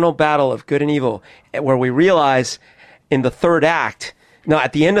eternal battle of good and evil, where we realize in the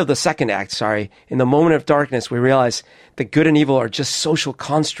at the end of the second act, in the moment of darkness, we realize that good and evil are just social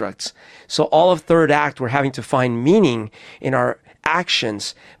constructs. So all of third act, we're having to find meaning in our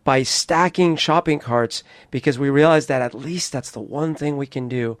actions by stacking shopping carts, because we realize that at least that's the one thing we can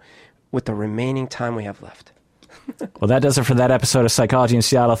do with the remaining time we have left. Well, that does it for that episode of Psychology in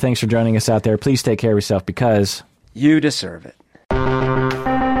Seattle. Thanks for joining us out there. Please take care of yourself, because you deserve it.